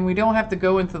 And we don't have to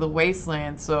go into the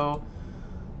wasteland, so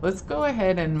let's go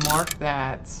ahead and mark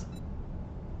that.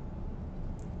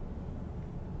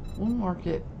 We'll mark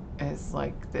it as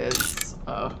like this.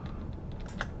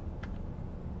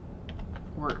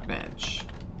 Workbench.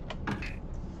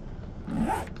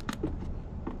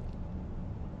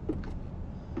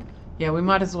 Yeah, we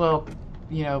might as well,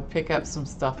 you know, pick up some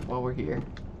stuff while we're here.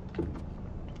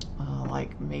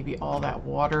 Like maybe all that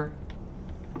water.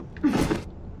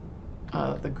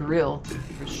 The grill,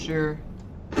 for sure.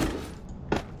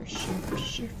 For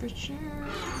sure.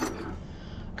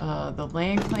 The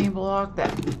land claim block,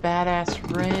 that badass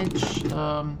wrench,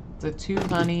 the 2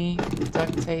 honey, the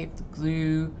duct tape, the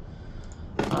glue.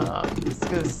 It's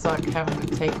gonna suck having to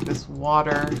take this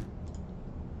water.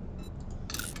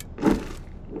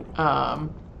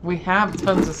 We have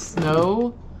tons of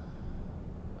snow.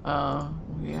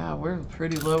 Yeah, we're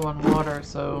pretty low on water,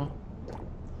 so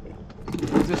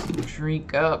we'll just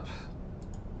drink up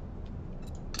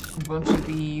a bunch of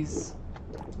these.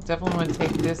 Definitely want to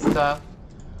take this stuff,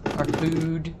 our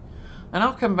food, and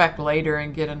I'll come back later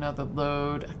and get another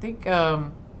load. I think, get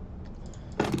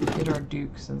our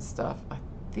dukes and stuff. I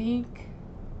think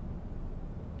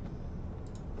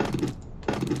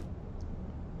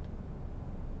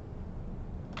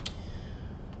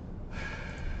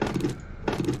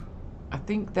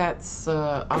think that's,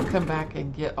 I'll come back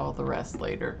and get all the rest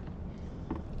later.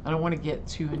 I don't want to get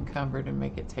too encumbered and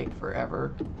make it take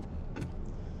forever.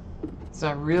 So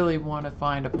I really want to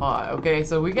find a pot. Okay,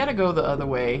 so we gotta go the other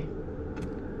way.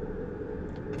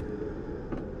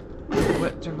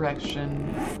 What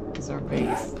direction is our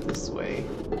base? This way.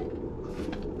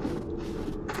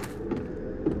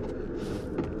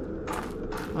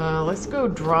 Let's go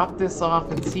drop this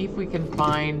off and see if we can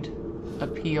find a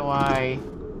POI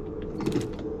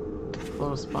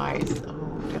close by.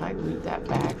 Oh, did I loot that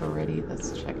bag already?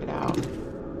 Let's check it out.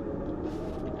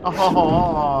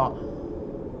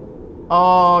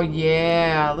 Oh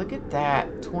yeah, look at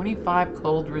that. 25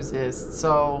 cold resist.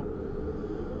 So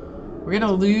we're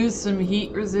gonna lose some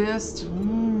heat resist.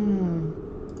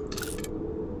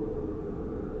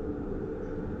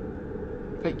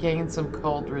 But gain some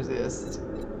cold resist.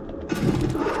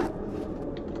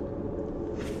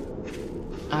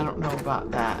 I don't know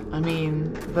about that. I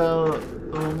mean, the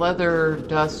leather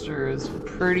duster is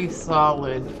pretty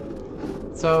solid.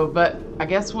 So, but I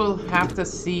guess we'll have to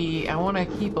see. I want to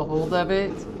keep a hold of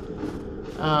it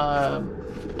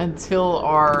until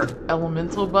our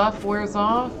elemental buff wears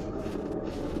off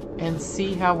and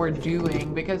see how we're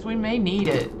doing, because we may need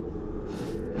it.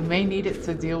 We may need it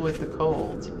to deal with the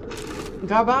cold.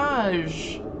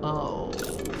 Garbage! Oh,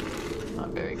 not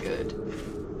very good.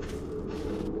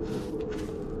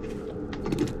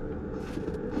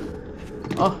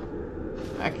 Oh,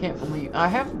 I can't believe I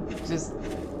have just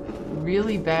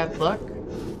really bad luck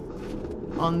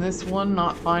on this one,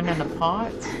 not finding a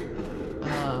pot.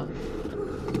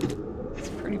 It's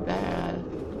pretty bad.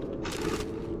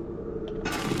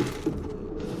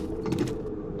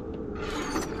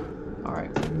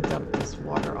 Alright, we can dump this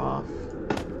water off.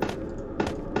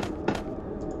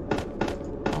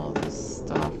 All this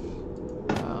stuff.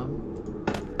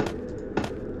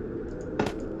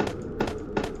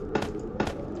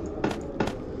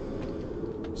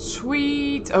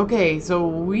 Sweet. Okay, so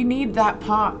we need that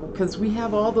pot because we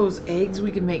have all those eggs.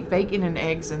 We can make bacon and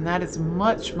eggs, and that is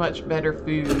much, much better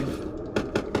food.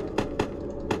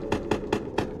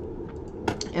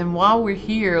 And while we're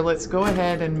here, let's go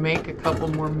ahead and make a couple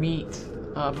more meat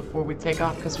before we take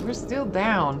off, because we're still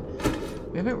down.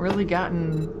 We haven't really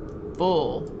gotten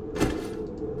full.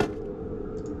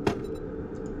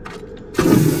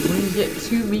 We can get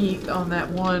 2 meat on that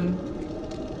one.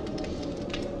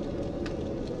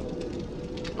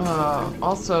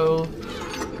 Also,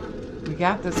 we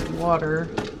got this water.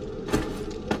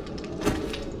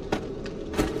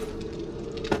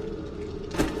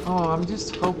 Oh, I'm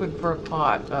just hoping for a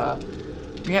pot.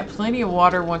 We got plenty of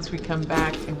water once we come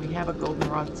back, and we have a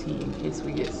goldenrod tea in case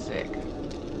we get sick.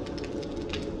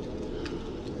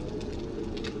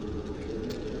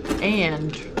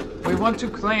 And we want to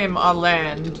claim our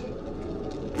land.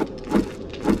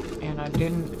 And I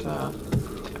didn't, I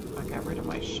got rid of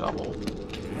my shovel.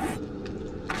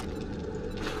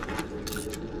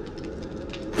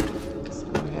 Let's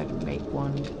go ahead and make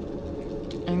one.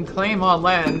 And claim our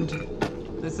land.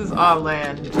 This is our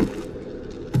land.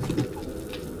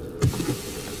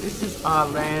 This is our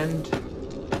land.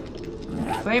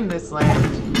 Claim this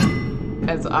land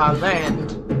as our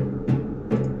land.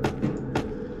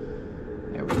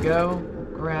 There we go.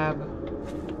 Grab.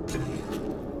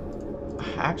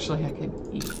 Actually, I could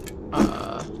eat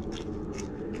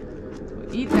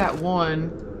that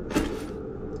one.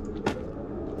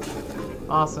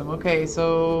 Awesome. Okay,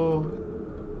 so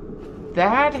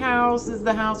that house is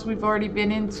the house we've already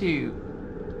been into.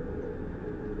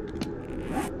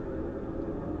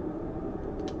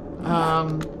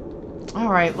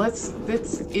 Alright,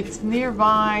 it's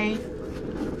nearby.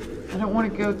 I don't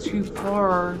want to go too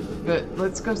far, but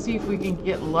let's go see if we can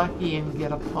get lucky and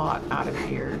get a pot out of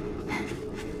here.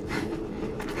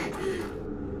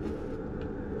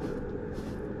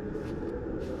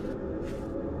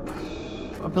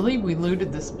 I believe we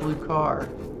looted this blue car.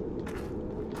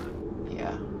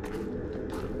 Yeah.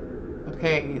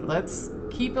 Okay, let's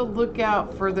keep a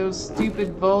lookout for those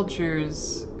stupid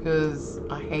vultures, because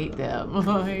I hate them.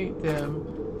 I hate them.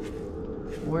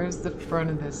 Where's the front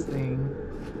of this thing?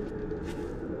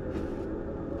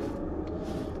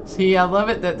 See, I love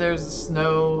it that there's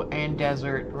snow and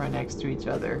desert right next to each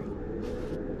other.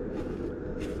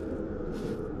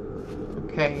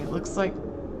 Okay, looks like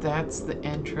that's the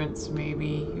entrance,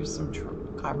 maybe. Here's some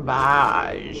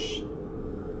garbage.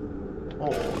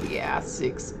 Oh, yeah,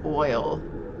 6 oil.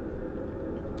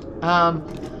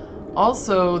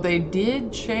 Also, they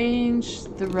did change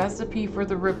the recipe for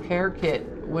the repair kit.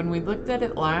 When we looked at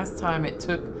it last time, it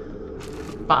took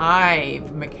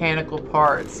 5 mechanical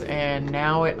parts, and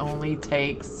now it only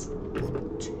takes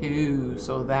 2,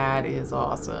 so that is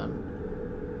awesome.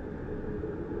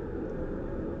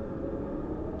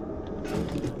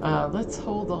 Let's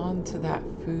hold on to that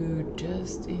food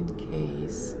just in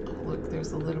case. Oh, look,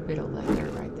 there's a little bit of leather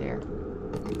right there.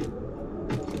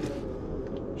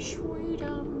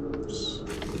 Sweetums.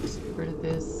 Let's get rid of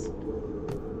this.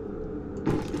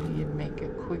 You make a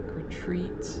quick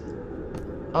retreat.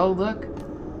 Oh, look.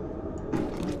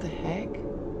 What the heck?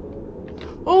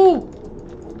 Oh!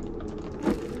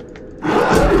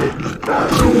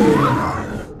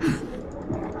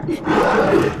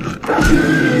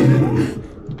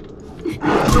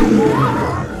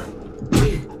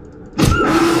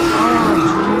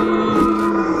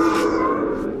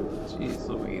 Jeez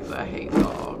Louise, I hate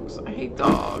dogs. I hate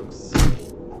dogs.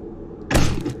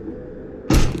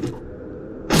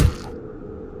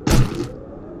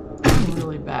 I'm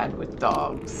really bad with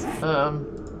dogs.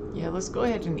 Yeah, let's go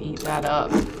ahead and eat that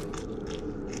up.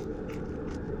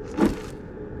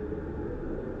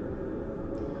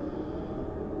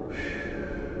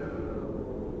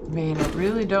 Man, I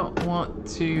really don't want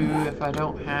to, if I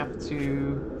don't have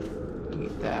to,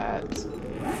 eat that.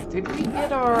 Did we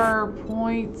get our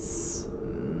points?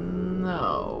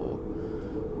 No.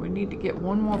 We need to get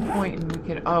one more point and we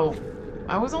could, oh,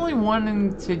 I was only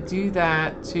wanting to do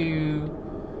that to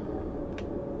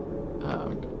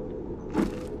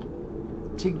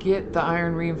get the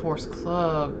iron reinforced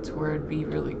club to where it'd be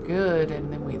really good,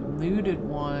 and then we looted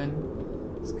one.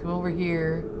 Let's come over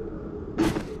here.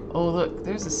 Oh, look,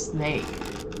 there's a snake.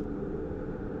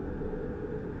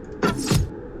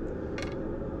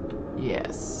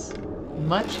 Yes.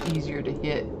 Much easier to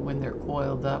hit when they're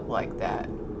coiled up like that.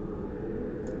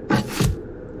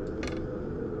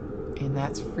 And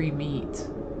that's free meat.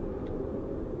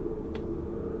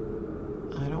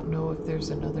 I don't know if there's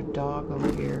another dog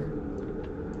over here.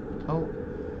 Oh,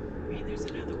 hey, there's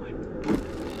another one.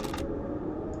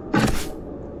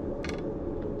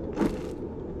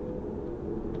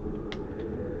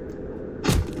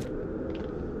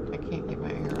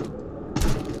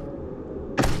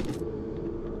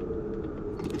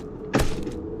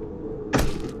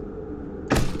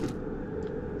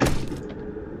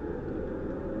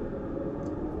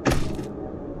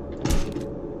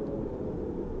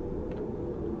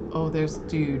 Oh, there's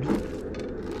dude.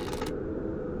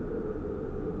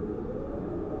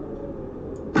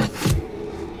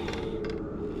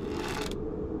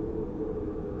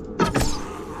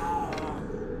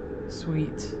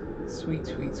 Sweet. Sweet,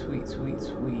 sweet, sweet, sweet,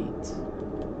 sweet.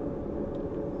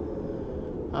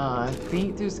 I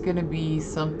think there's gonna be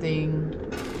something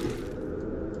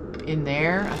in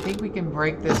there. I think we can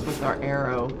break this with our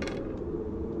arrow.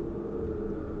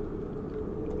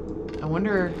 I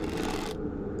wonder...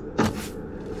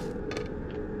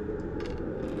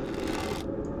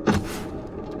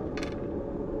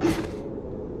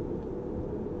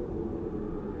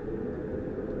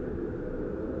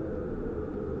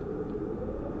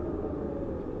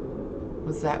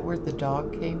 Was that where the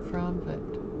dog came from? But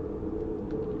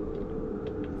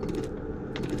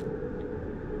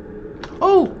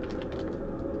oh!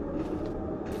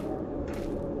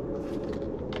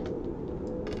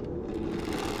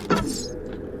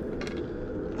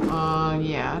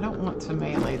 Yeah, I don't want to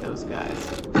melee those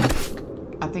guys.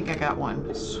 I think I got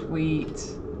one.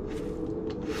 Sweet.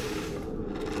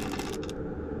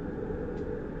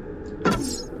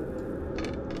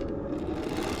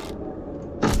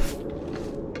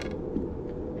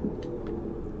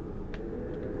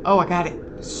 Oh, I got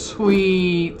it.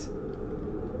 Sweet.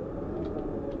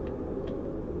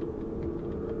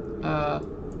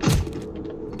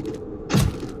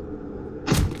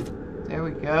 There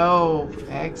we go.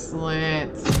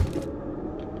 Excellent.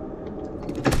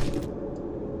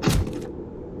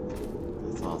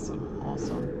 That's awesome.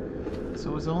 Awesome. So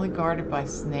it was only guarded by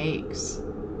snakes.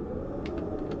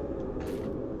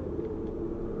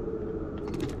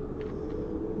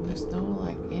 There's no,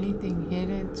 like, anything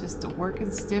hidden, just a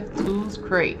working stiff tools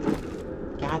crate.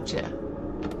 Gotcha.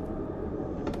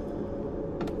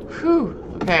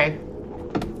 Whew, okay.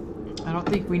 I don't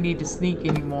think we need to sneak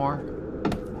anymore.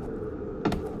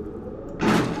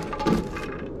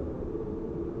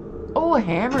 Oh, a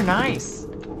hammer, nice.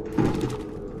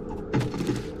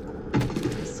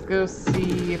 Let's go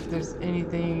see if there's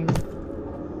anything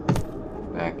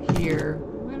back here.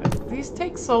 These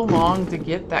take so long to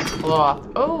get that cloth.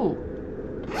 Oh,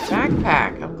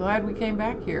 backpack. I'm glad we came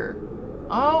back here.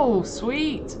 Oh,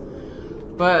 sweet.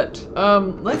 But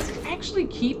let's actually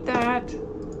keep that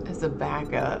as a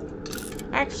backup.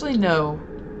 Actually, no,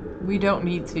 we don't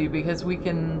need to, because we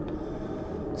can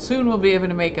soon we'll be able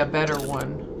to make a better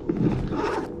one.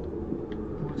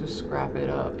 We'll just scrap it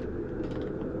up.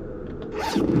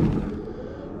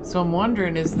 So I'm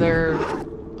wondering, is there...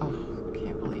 Oh, I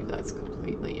can't believe that's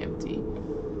completely empty.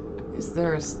 Is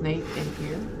there a snake in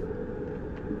here?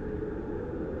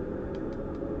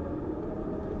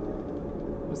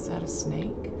 Was that a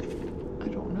snake? I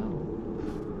don't know.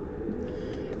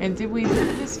 And did we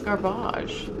loot this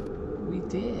garbage? We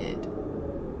did.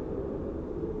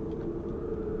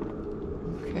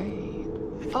 Okay.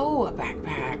 Oh, a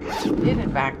backpack.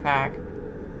 Hidden backpack.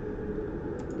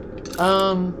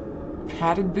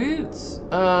 Padded boots.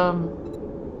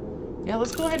 Yeah,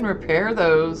 let's go ahead and repair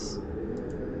those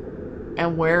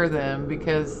and wear them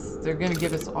because they're gonna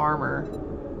give us armor.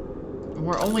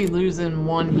 We're only losing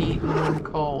 1 heat and 1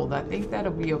 cold. I think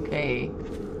that'll be okay.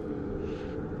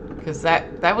 Because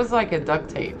that was like a duct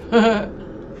tape.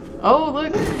 Oh,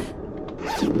 look!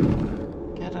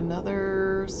 Got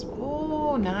another...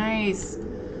 Oh, nice!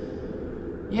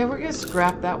 Yeah, we're gonna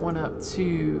scrap that one up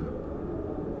too.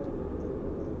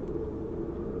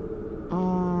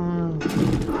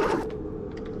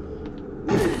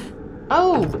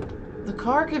 Oh! The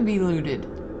car can be looted.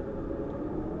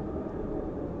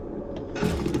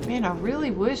 Man, I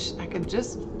really wish I could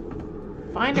just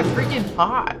find a freaking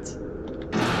pot.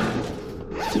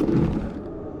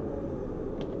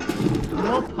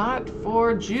 No pot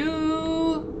for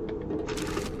Jew.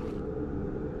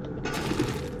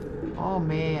 Oh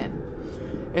man.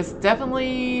 It's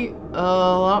definitely a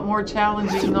lot more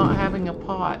challenging not having a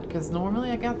pot, because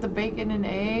normally I got the bacon and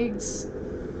eggs.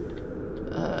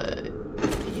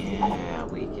 Yeah,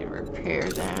 we can repair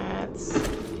that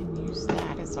and use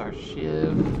that as our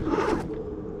shiv.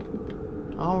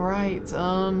 Alright,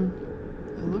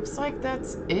 it looks like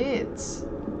that's it.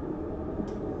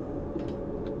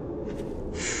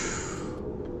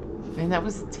 And that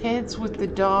was tense with the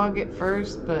dog at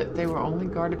first, but they were only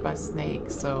guarded by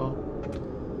snakes, so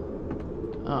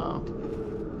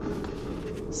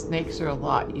snakes are a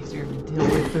lot easier to deal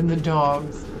with than the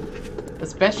dogs.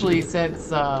 Especially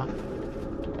since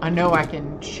I know I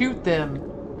can shoot them.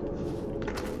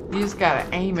 You just gotta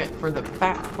aim it for the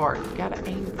fat part. You gotta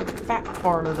aim for the fat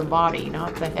part of the body,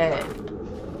 not the head.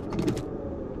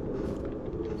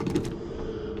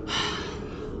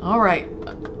 Alright.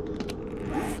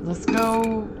 Let's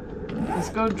go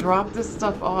drop this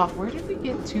stuff off. Where did we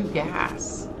get 2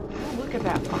 gas? Oh, look at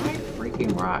that. 5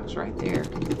 freaking rocks right there.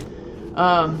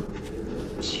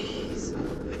 Jeez.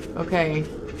 Okay.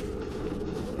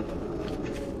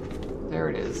 There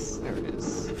it is. There it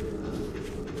is.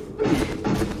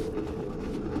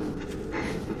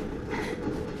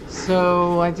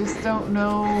 So, I just don't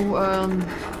know,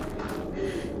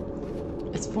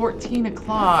 it's 14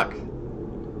 o'clock.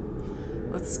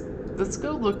 Let's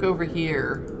go look over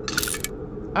here.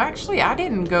 Actually, I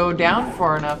didn't go down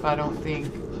far enough, I don't think.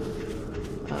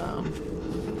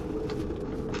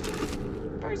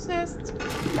 Bird's nest.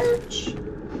 Perch.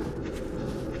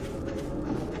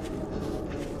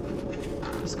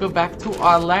 Let's go back to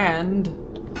our land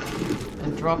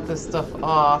and drop this stuff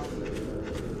off.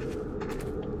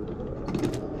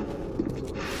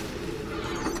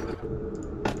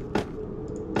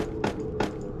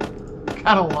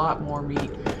 Got a lot more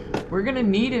meat. We're gonna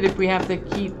need it if we have to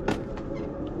keep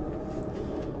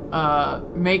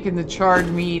making the charred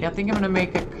meat. I think I'm gonna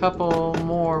make a couple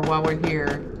more while we're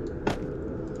here.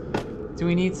 Do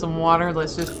we need some water?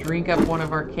 Let's just drink up one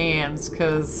of our cans,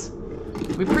 because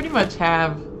we pretty much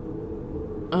have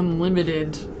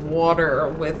unlimited water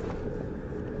with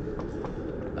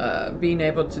being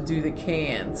able to do the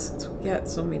cans. So we got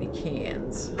so many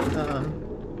cans.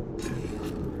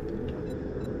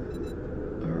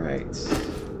 Alright.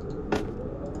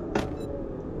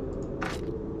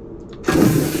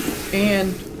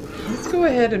 And let's go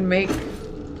ahead and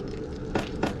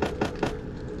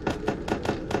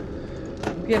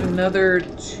get another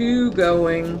 2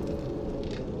 going.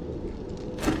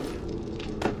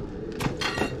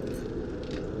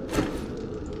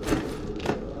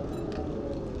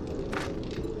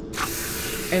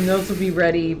 And those will be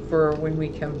ready for when we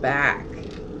come back.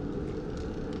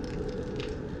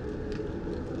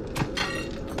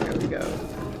 There we go.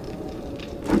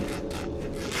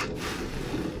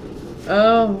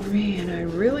 Oh man, I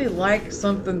really like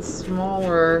something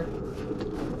smaller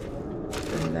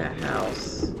than that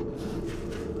house.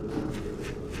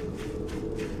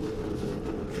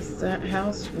 That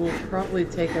house will probably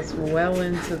take us well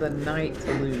into the night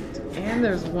to loot. And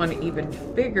there's one even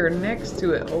bigger next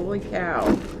to it. Holy cow.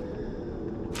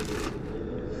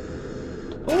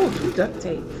 Oh, duct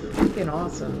tape. Freaking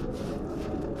awesome.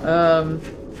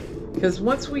 Because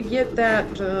once we get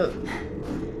that, oh,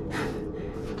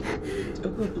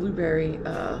 blueberry,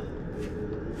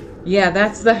 Yeah,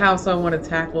 that's the house I want to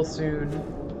tackle soon.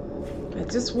 I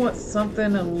just want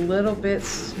something a little bit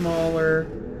smaller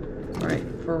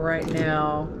for right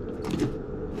now.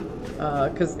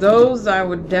 Because those I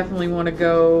would definitely want to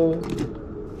go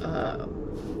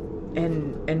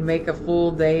and make a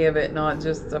full day of it, not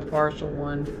just a partial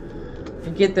one.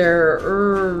 And get there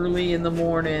early in the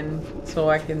morning so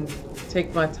I can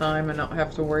take my time and not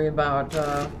have to worry about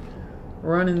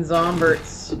running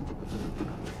zomberts.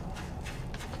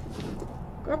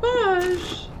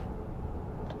 Garbage!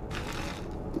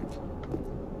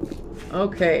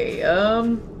 Okay,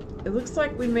 it looks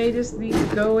like we may just need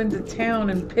to go into town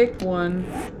and pick one.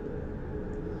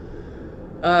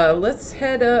 Let's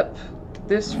head up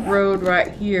this road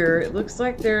right here. It looks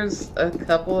like there's a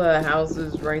couple of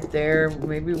houses right there.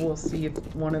 Maybe we'll see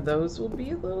if one of those will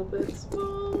be a little bit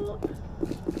small.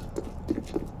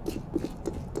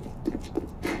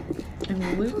 And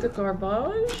we'll loot the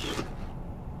garbage.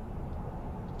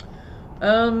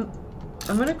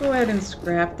 I'm gonna go ahead and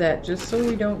scrap that just so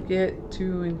we don't get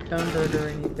too encumbered or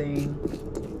anything.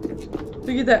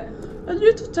 Look at that. A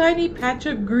little tiny patch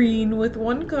of green with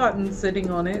one cotton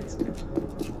sitting on it.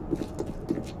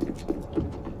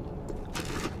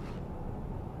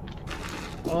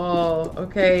 Oh,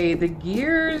 okay. The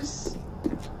gears.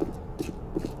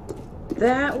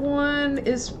 That one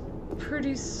is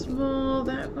pretty small.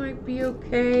 That might be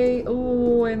okay.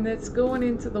 Oh, and it's going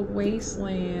into the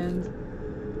wasteland.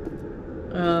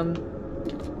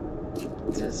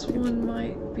 This one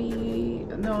might be...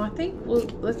 No, I think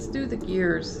let's do the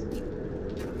gears.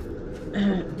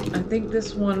 I think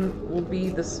this one will be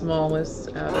the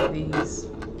smallest out of these.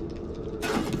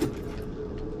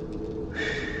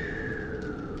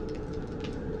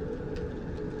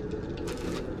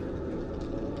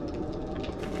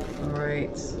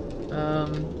 Alright.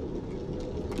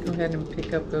 Go ahead and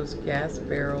pick up those gas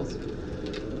barrels.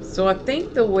 So I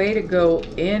think the way to go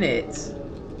in it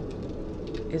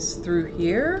is through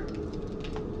here.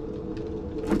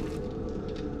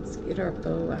 Let's get our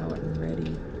bow out and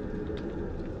ready.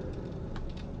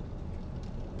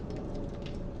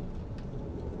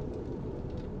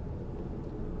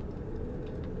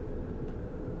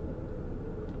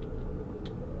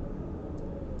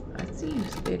 I see you,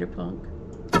 skater punk.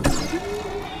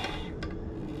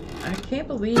 I can't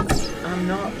believe I'm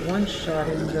not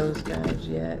one-shotting those guys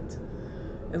yet.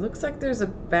 It looks like there's a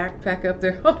backpack up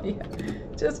there. Oh yeah,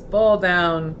 just fall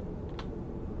down.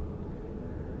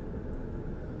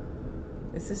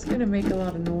 Is this gonna make a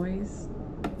lot of noise?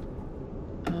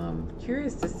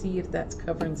 Curious to see if that's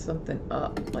covering something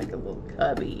up, like a little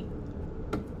cubby.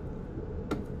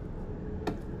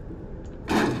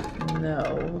 No,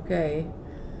 okay.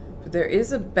 But there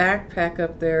is a backpack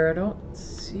up there. I don't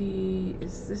see...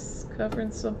 Is this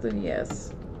covering something?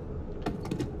 Yes.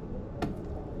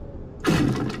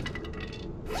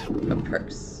 A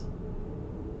purse.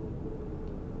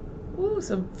 Ooh,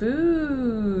 some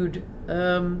food.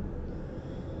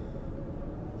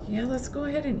 Yeah, let's go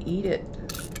ahead and eat it.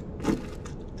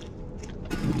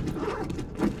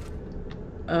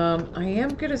 I am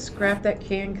gonna scrap that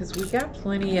can because we got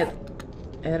plenty at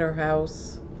our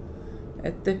house.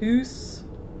 At the house.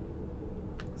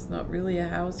 It's not really a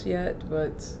house yet,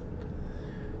 but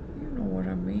you know what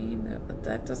I mean.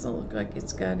 That doesn't look like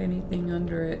it's got anything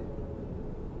under it.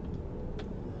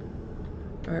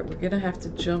 Alright, we're gonna have to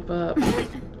jump up.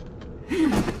 With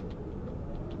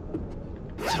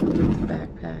the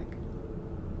backpack.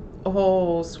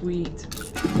 Oh, sweet.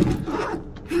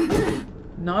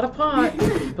 Not a pot,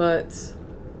 but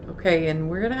okay, and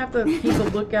we're gonna have to keep a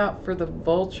lookout for the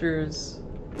vultures.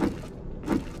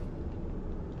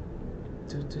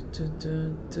 Dun, dun,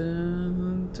 dun,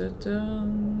 dun, dun,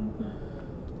 dun.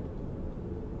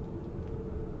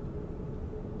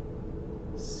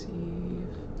 Let's see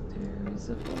if there's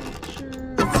a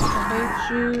vulture. I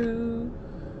hate you.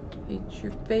 Hate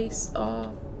your face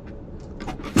off.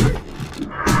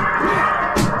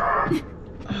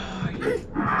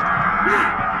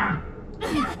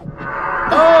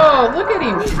 Oh, look at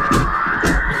him.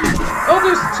 Oh,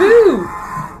 there's two.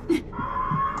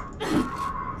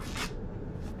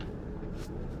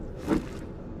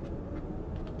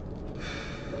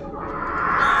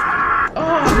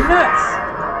 Oh, nuts.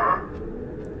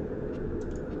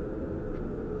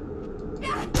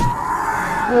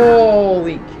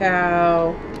 Holy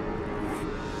cow.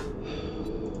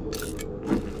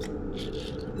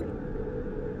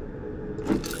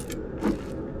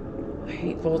 I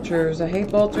hate vultures. I hate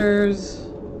vultures.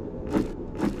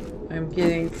 I'm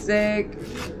getting sick.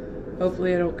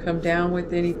 Hopefully I don't come down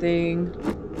with anything.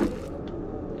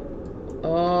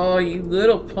 Oh, you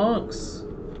little punks.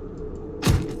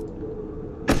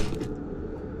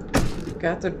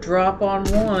 Got to drop on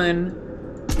one.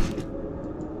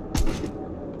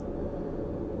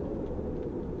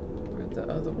 Where'd the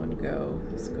other one go?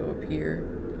 Let's go up here.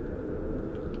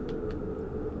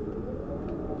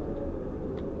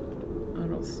 I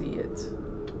don't see it.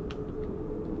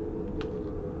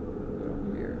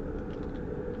 Over here.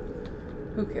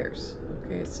 Who cares?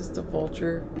 Okay, it's just a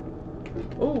vulture.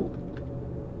 Oh!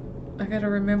 I gotta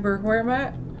remember where I'm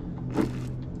at.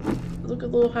 Look at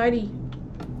little Heidi.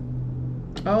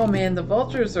 Oh man, the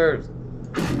vultures are...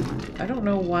 I don't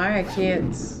know why I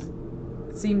can't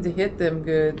seem to hit them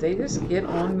good. They just get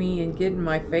on me and get in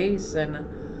my face, and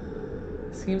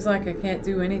it seems like I can't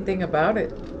do anything about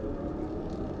it.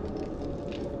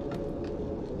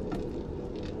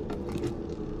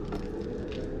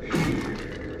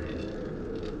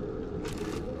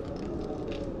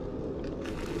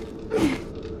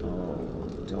 Oh,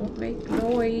 don't make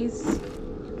noise.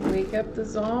 Wake up the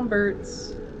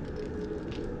zomberts.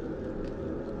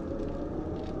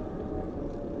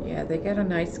 Yeah, they got a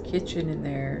nice kitchen in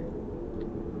there.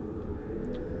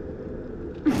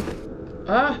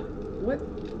 Ah!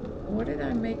 What did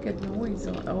I make a noise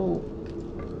on? Oh.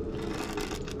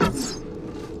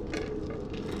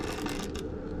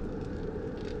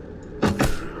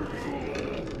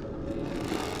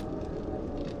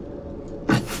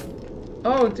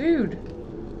 Oh, dude.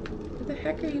 Where the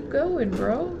heck are you going,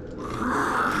 bro?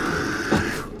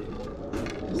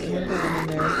 There's another one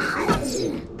in there.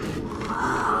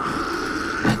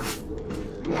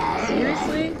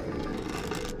 Seriously?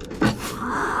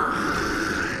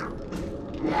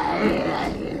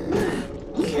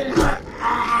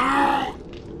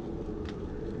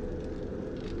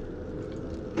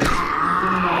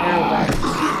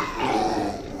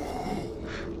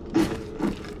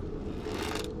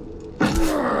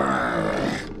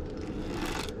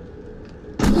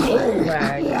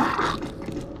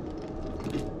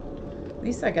 At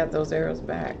least I got those arrows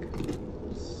back.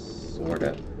 Sort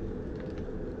of.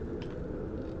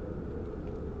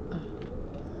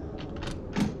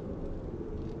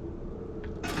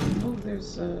 Oh,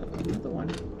 there's another one.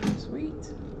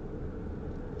 Sweet.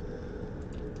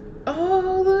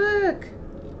 Oh, look!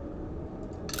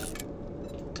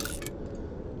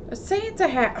 A Santa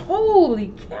hat.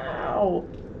 Holy cow!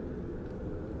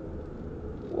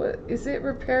 What, is it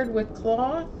repaired with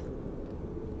cloth?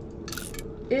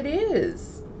 It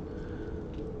is.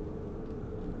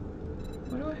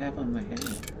 What do I have on my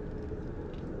head?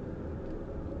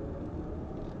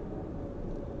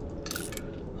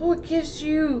 Oh, it gives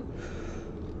you...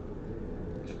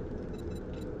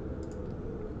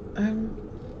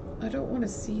 I don't want to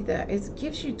see that. It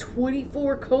gives you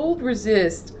 24 cold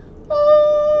resist.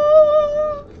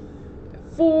 Oh!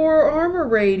 4 armor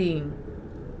rating.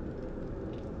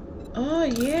 Oh,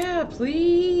 yeah,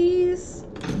 please.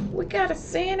 We got a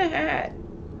Santa hat.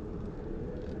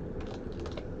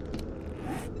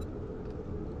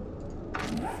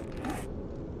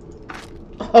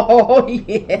 Oh,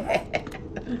 yeah.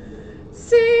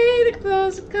 Santa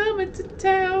Claus is coming to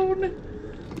town.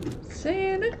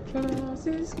 Santa Claus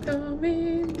is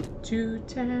coming to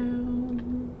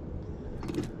town.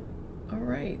 All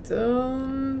right.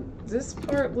 This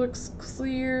part looks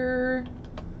clear.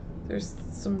 There's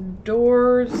some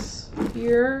doors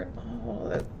here. Oh,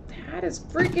 that hat is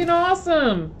freaking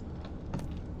awesome.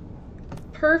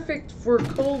 Perfect for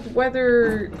cold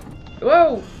weather.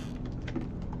 Whoa.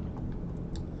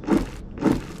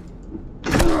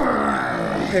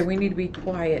 Okay, we need to be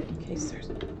quiet in case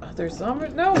there's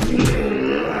zombies. No!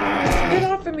 Get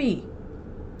off of me!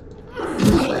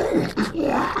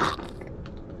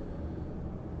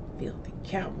 Filthy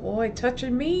cowboy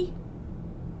touching me?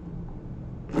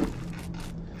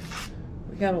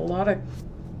 We got a lot of...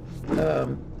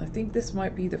 I think this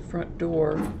might be the front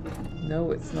door.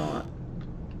 No, it's not.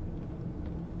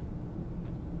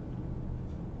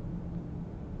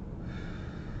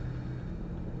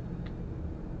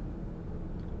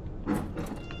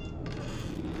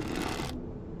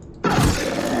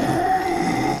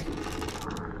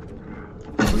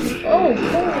 Oh,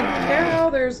 holy cow,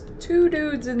 there's 2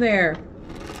 dudes in there.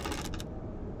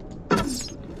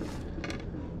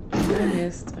 I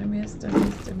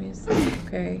missed.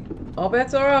 Okay. All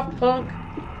bets are off, punk.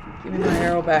 Give me my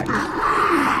arrow back.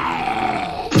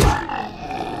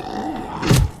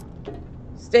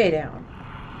 Stay down.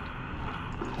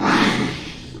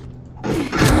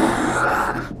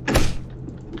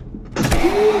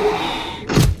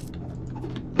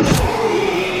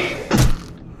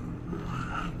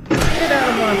 Get out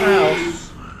of my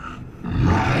house.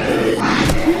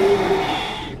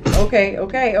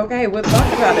 Okay. We'll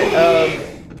talk about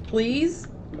it. Please?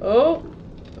 Oh.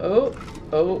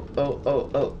 Oh, oh, oh,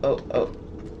 oh, oh, oh.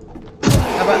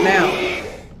 How about now?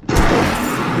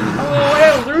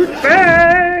 Oh, a loot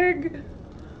bag!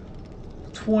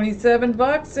 27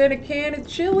 bucks and a can of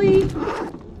chili.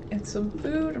 And some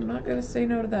food. I'm not gonna say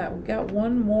no to that. We got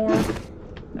one more.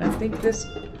 I think this...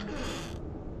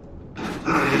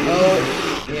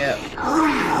 Oh, yeah.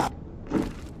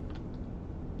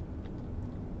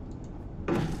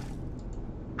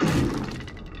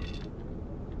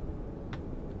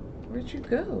 Where'd you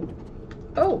go?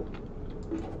 Oh!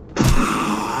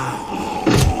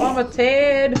 Mama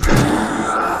Ted!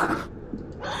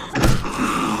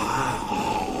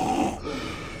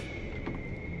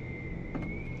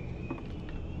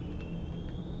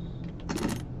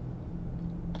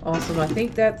 Awesome, I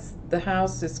think that's the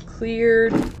house is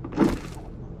cleared.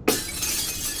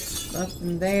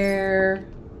 Nothing there.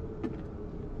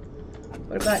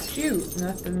 What about you?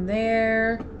 Nothing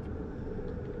there.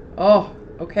 Oh,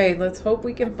 okay, let's hope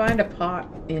we can find a pot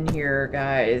in here,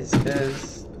 guys,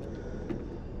 because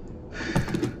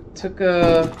took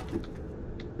a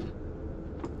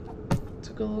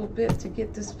little bit to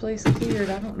get this place cleared.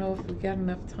 I don't know if we got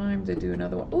enough time to do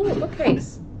another one. Ooh, a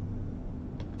bookcase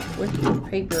with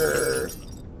paper.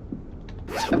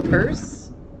 A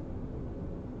purse.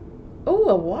 Oh,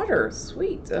 a water.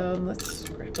 Sweet. Let's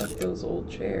scrape up those old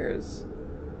chairs.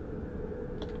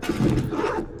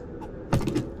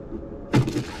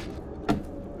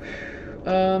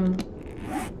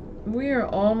 We are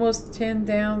almost 10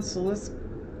 down, so let's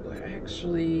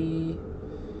actually,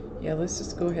 yeah, let's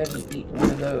just go ahead and eat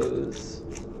one of those.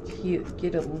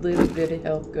 Get a little bit of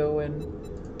health going.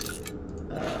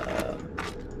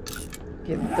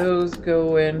 Get those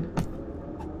going.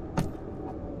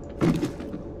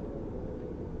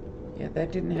 Yeah,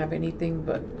 that didn't have anything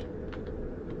but...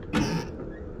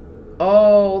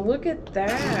 Oh, look at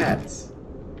that!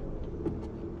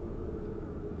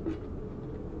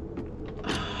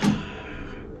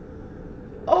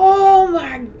 Oh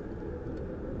my...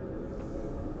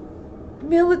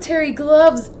 Military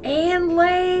gloves and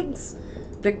legs!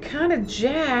 They're kind of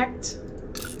jacked.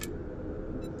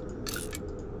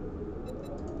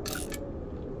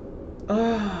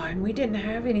 Oh, and we didn't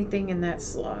have anything in that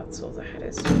slot, so that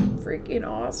is freaking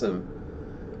awesome.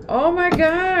 Oh my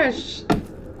gosh!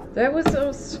 That was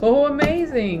so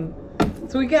amazing.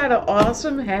 So we got an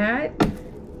awesome hat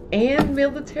and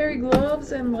military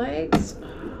gloves and legs.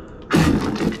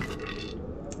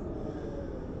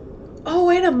 Oh,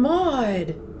 and a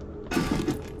mod.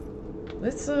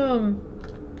 Let's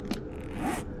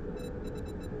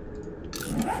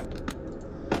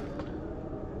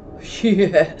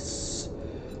yes.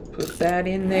 Put that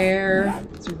in there.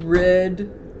 It's red.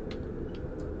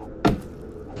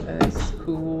 That's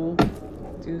cool.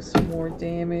 Do some more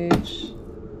damage.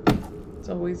 It's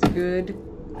always good.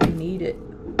 I need it.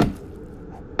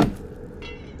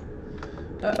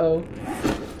 Uh-oh.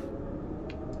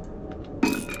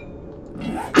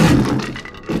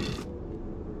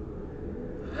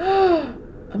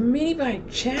 A mini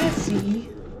bike chassis?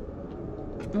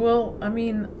 Well, I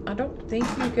mean, I don't think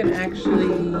you can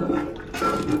actually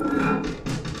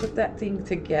put that thing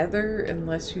together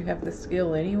unless you have the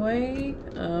skill anyway.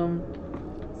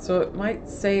 So it might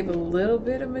save a little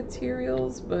bit of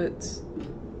materials, but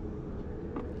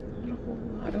not a whole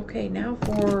lot. Okay, now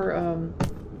for,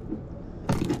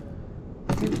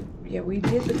 yeah, we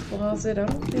did the closet. I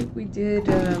don't think we did,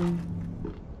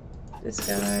 this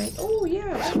guy. Oh,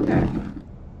 yeah, backpack.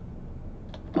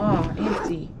 Ah,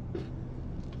 empty.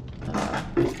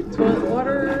 Toilet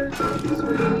water.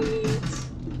 Sweet.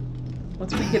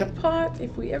 Once we get a pot,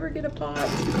 if we ever get a pot,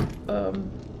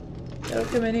 that'll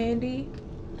come in handy.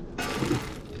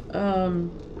 I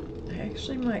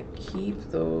actually might keep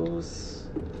those.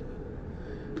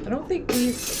 I don't think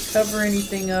these cover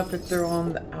anything up if they're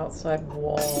on the outside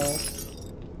wall.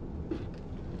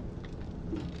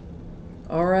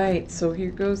 Alright, so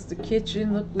here goes the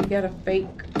kitchen. Look, we got a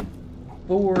fake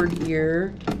board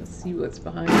here. Let's see what's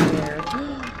behind there.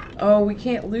 Oh, we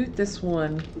can't loot this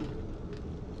one.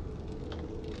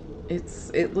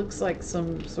 It looks like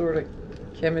some sort of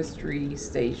chemistry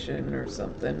station or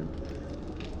something.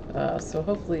 So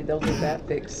hopefully they'll get that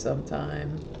fixed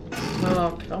sometime.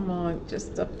 Oh, come on,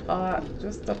 just a pot,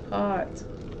 just a pot.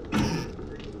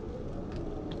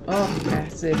 Oh,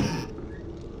 acid.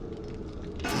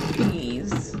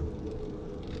 Peas.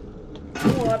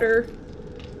 Water.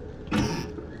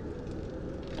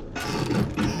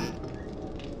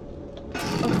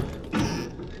 Oh,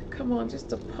 come on,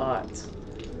 just a pot.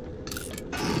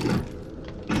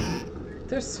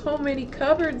 There's so many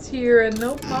cupboards here and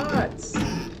no pots.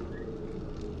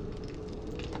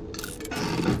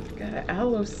 God that an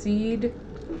aloe seed?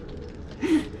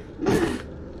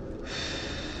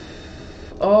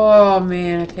 Oh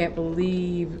man, I can't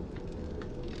believe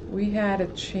we had a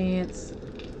chance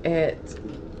at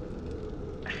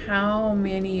how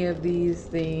many of these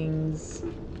things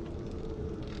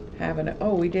have an...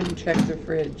 Oh, we didn't check the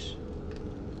fridge.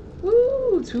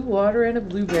 Woo! 2 water and a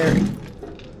blueberry.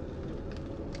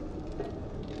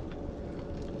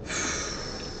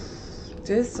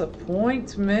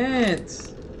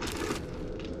 Disappointment.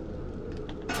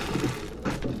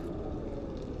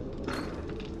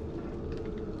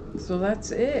 So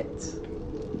that's it.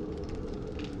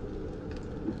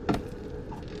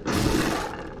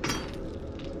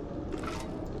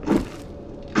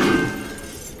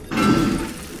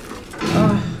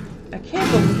 I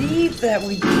can't believe that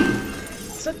we did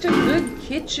such a good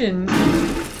kitchen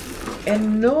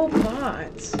and no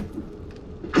pots.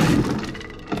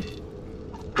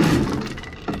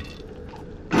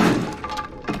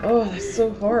 Oh, that's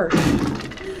so hard.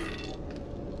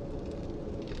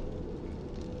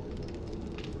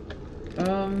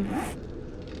 I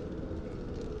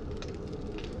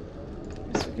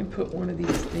guess we can put one of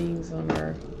these things on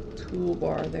our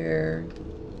toolbar there.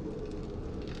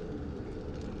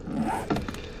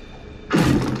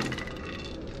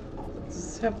 Does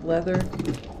this have leather?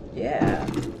 Yeah,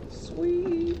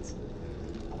 sweet.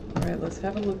 All right, let's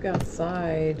have a look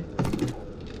outside.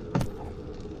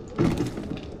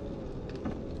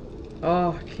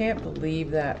 Oh, I can't believe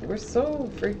that. We're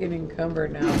so freaking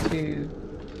encumbered now, too.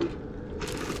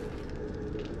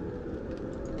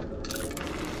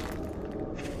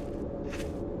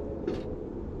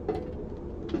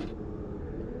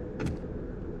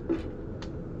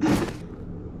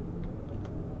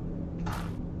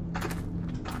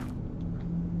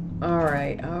 All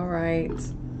right.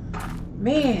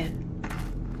 Man,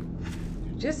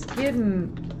 just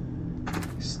getting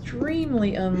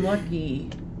extremely unlucky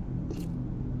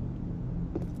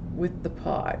with the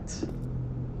pot.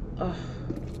 Ugh.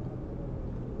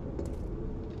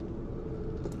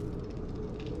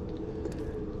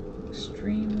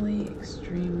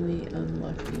 Extremely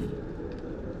unlucky.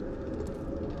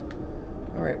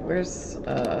 Alright, where's,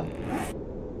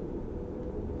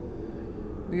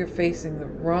 we are facing the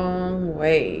wrong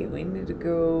way. We need to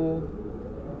go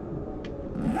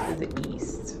to the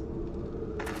east.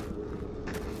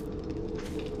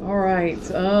 Alright,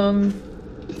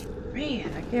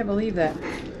 man, I can't believe that.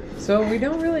 So we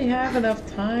don't really have enough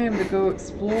time to go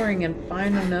exploring and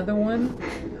find another one.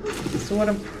 So what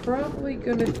I'm probably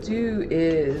gonna do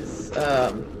is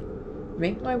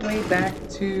make my way back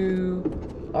to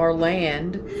our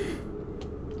land.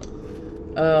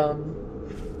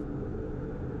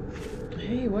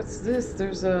 Hey, what's this?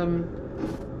 There's a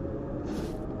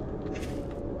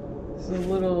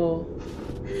little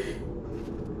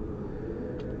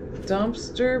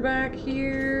dumpster back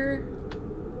here.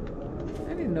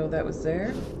 I didn't know that was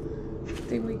there. I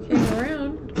think we came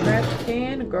around. Trash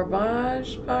can, a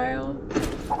garbage pile.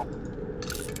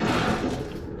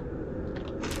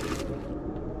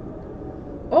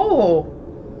 Oh,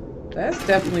 that's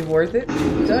definitely worth it.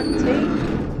 Duct tape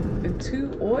and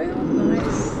 2 oil.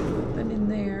 Nice. Nothing in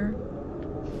there.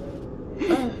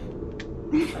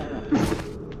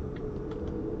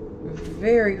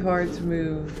 Very hard to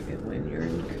move when you're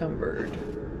encumbered.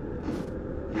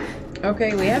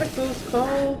 Okay, we had a close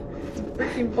call. The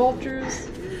freaking vultures.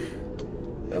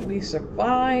 But we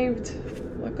survived,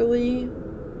 luckily.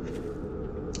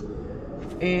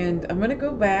 And I'm gonna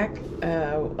go back,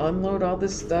 unload all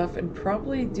this stuff, and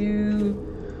probably do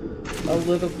a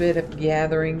little bit of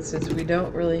gathering since we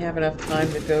don't really have enough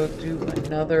time to go do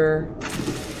another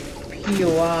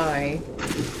POI.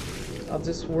 I'll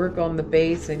just work on the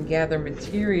base and gather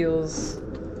materials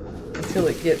until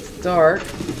it gets dark.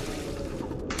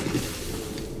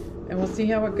 And we'll see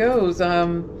how it goes.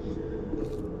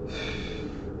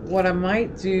 What I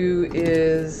might do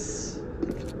is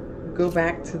go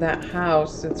back to that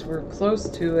house since we're close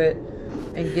to it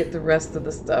and get the rest of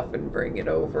the stuff and bring it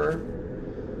over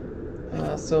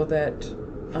so that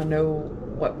I know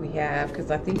what we have,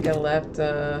 because I think I left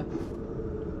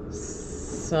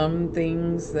some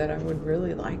things that I would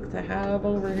really like to have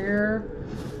over here.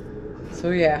 So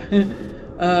yeah.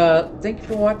 Thank you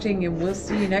for watching, and we'll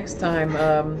see you next time.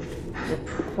 We're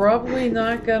probably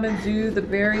not gonna do the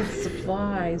buried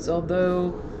supplies,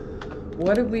 although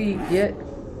what did we get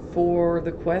for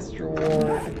the quest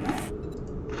reward?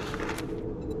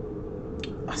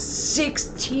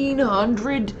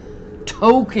 1,600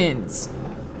 tokens.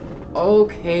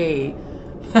 Okay,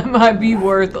 that might be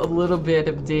worth a little bit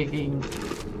of digging.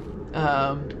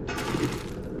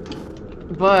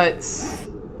 But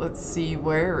let's see,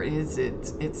 where is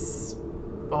it? It's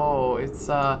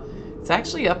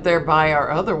actually up there by our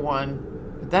other one.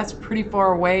 But that's pretty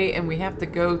far away, and we have to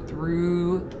go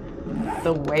through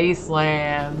the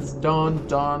wastelands. Dun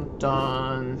dun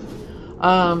dun.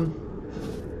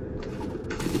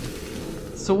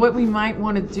 So what we might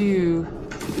want to do,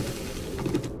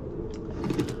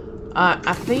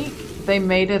 I think they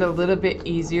made it a little bit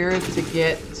easier to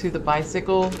get to the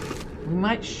bicycle. We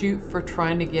might shoot for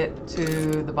trying to get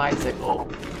to the bicycle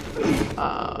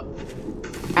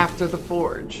after the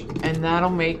forge, and that'll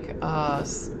make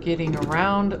us getting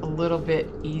around a little bit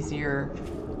easier,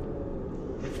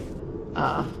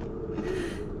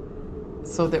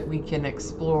 so that we can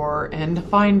explore and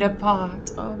find a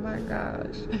pot. Oh my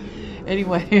gosh.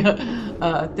 Anyway,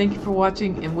 thank you for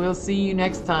watching, and we'll see you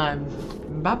next time.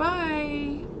 Bye bye.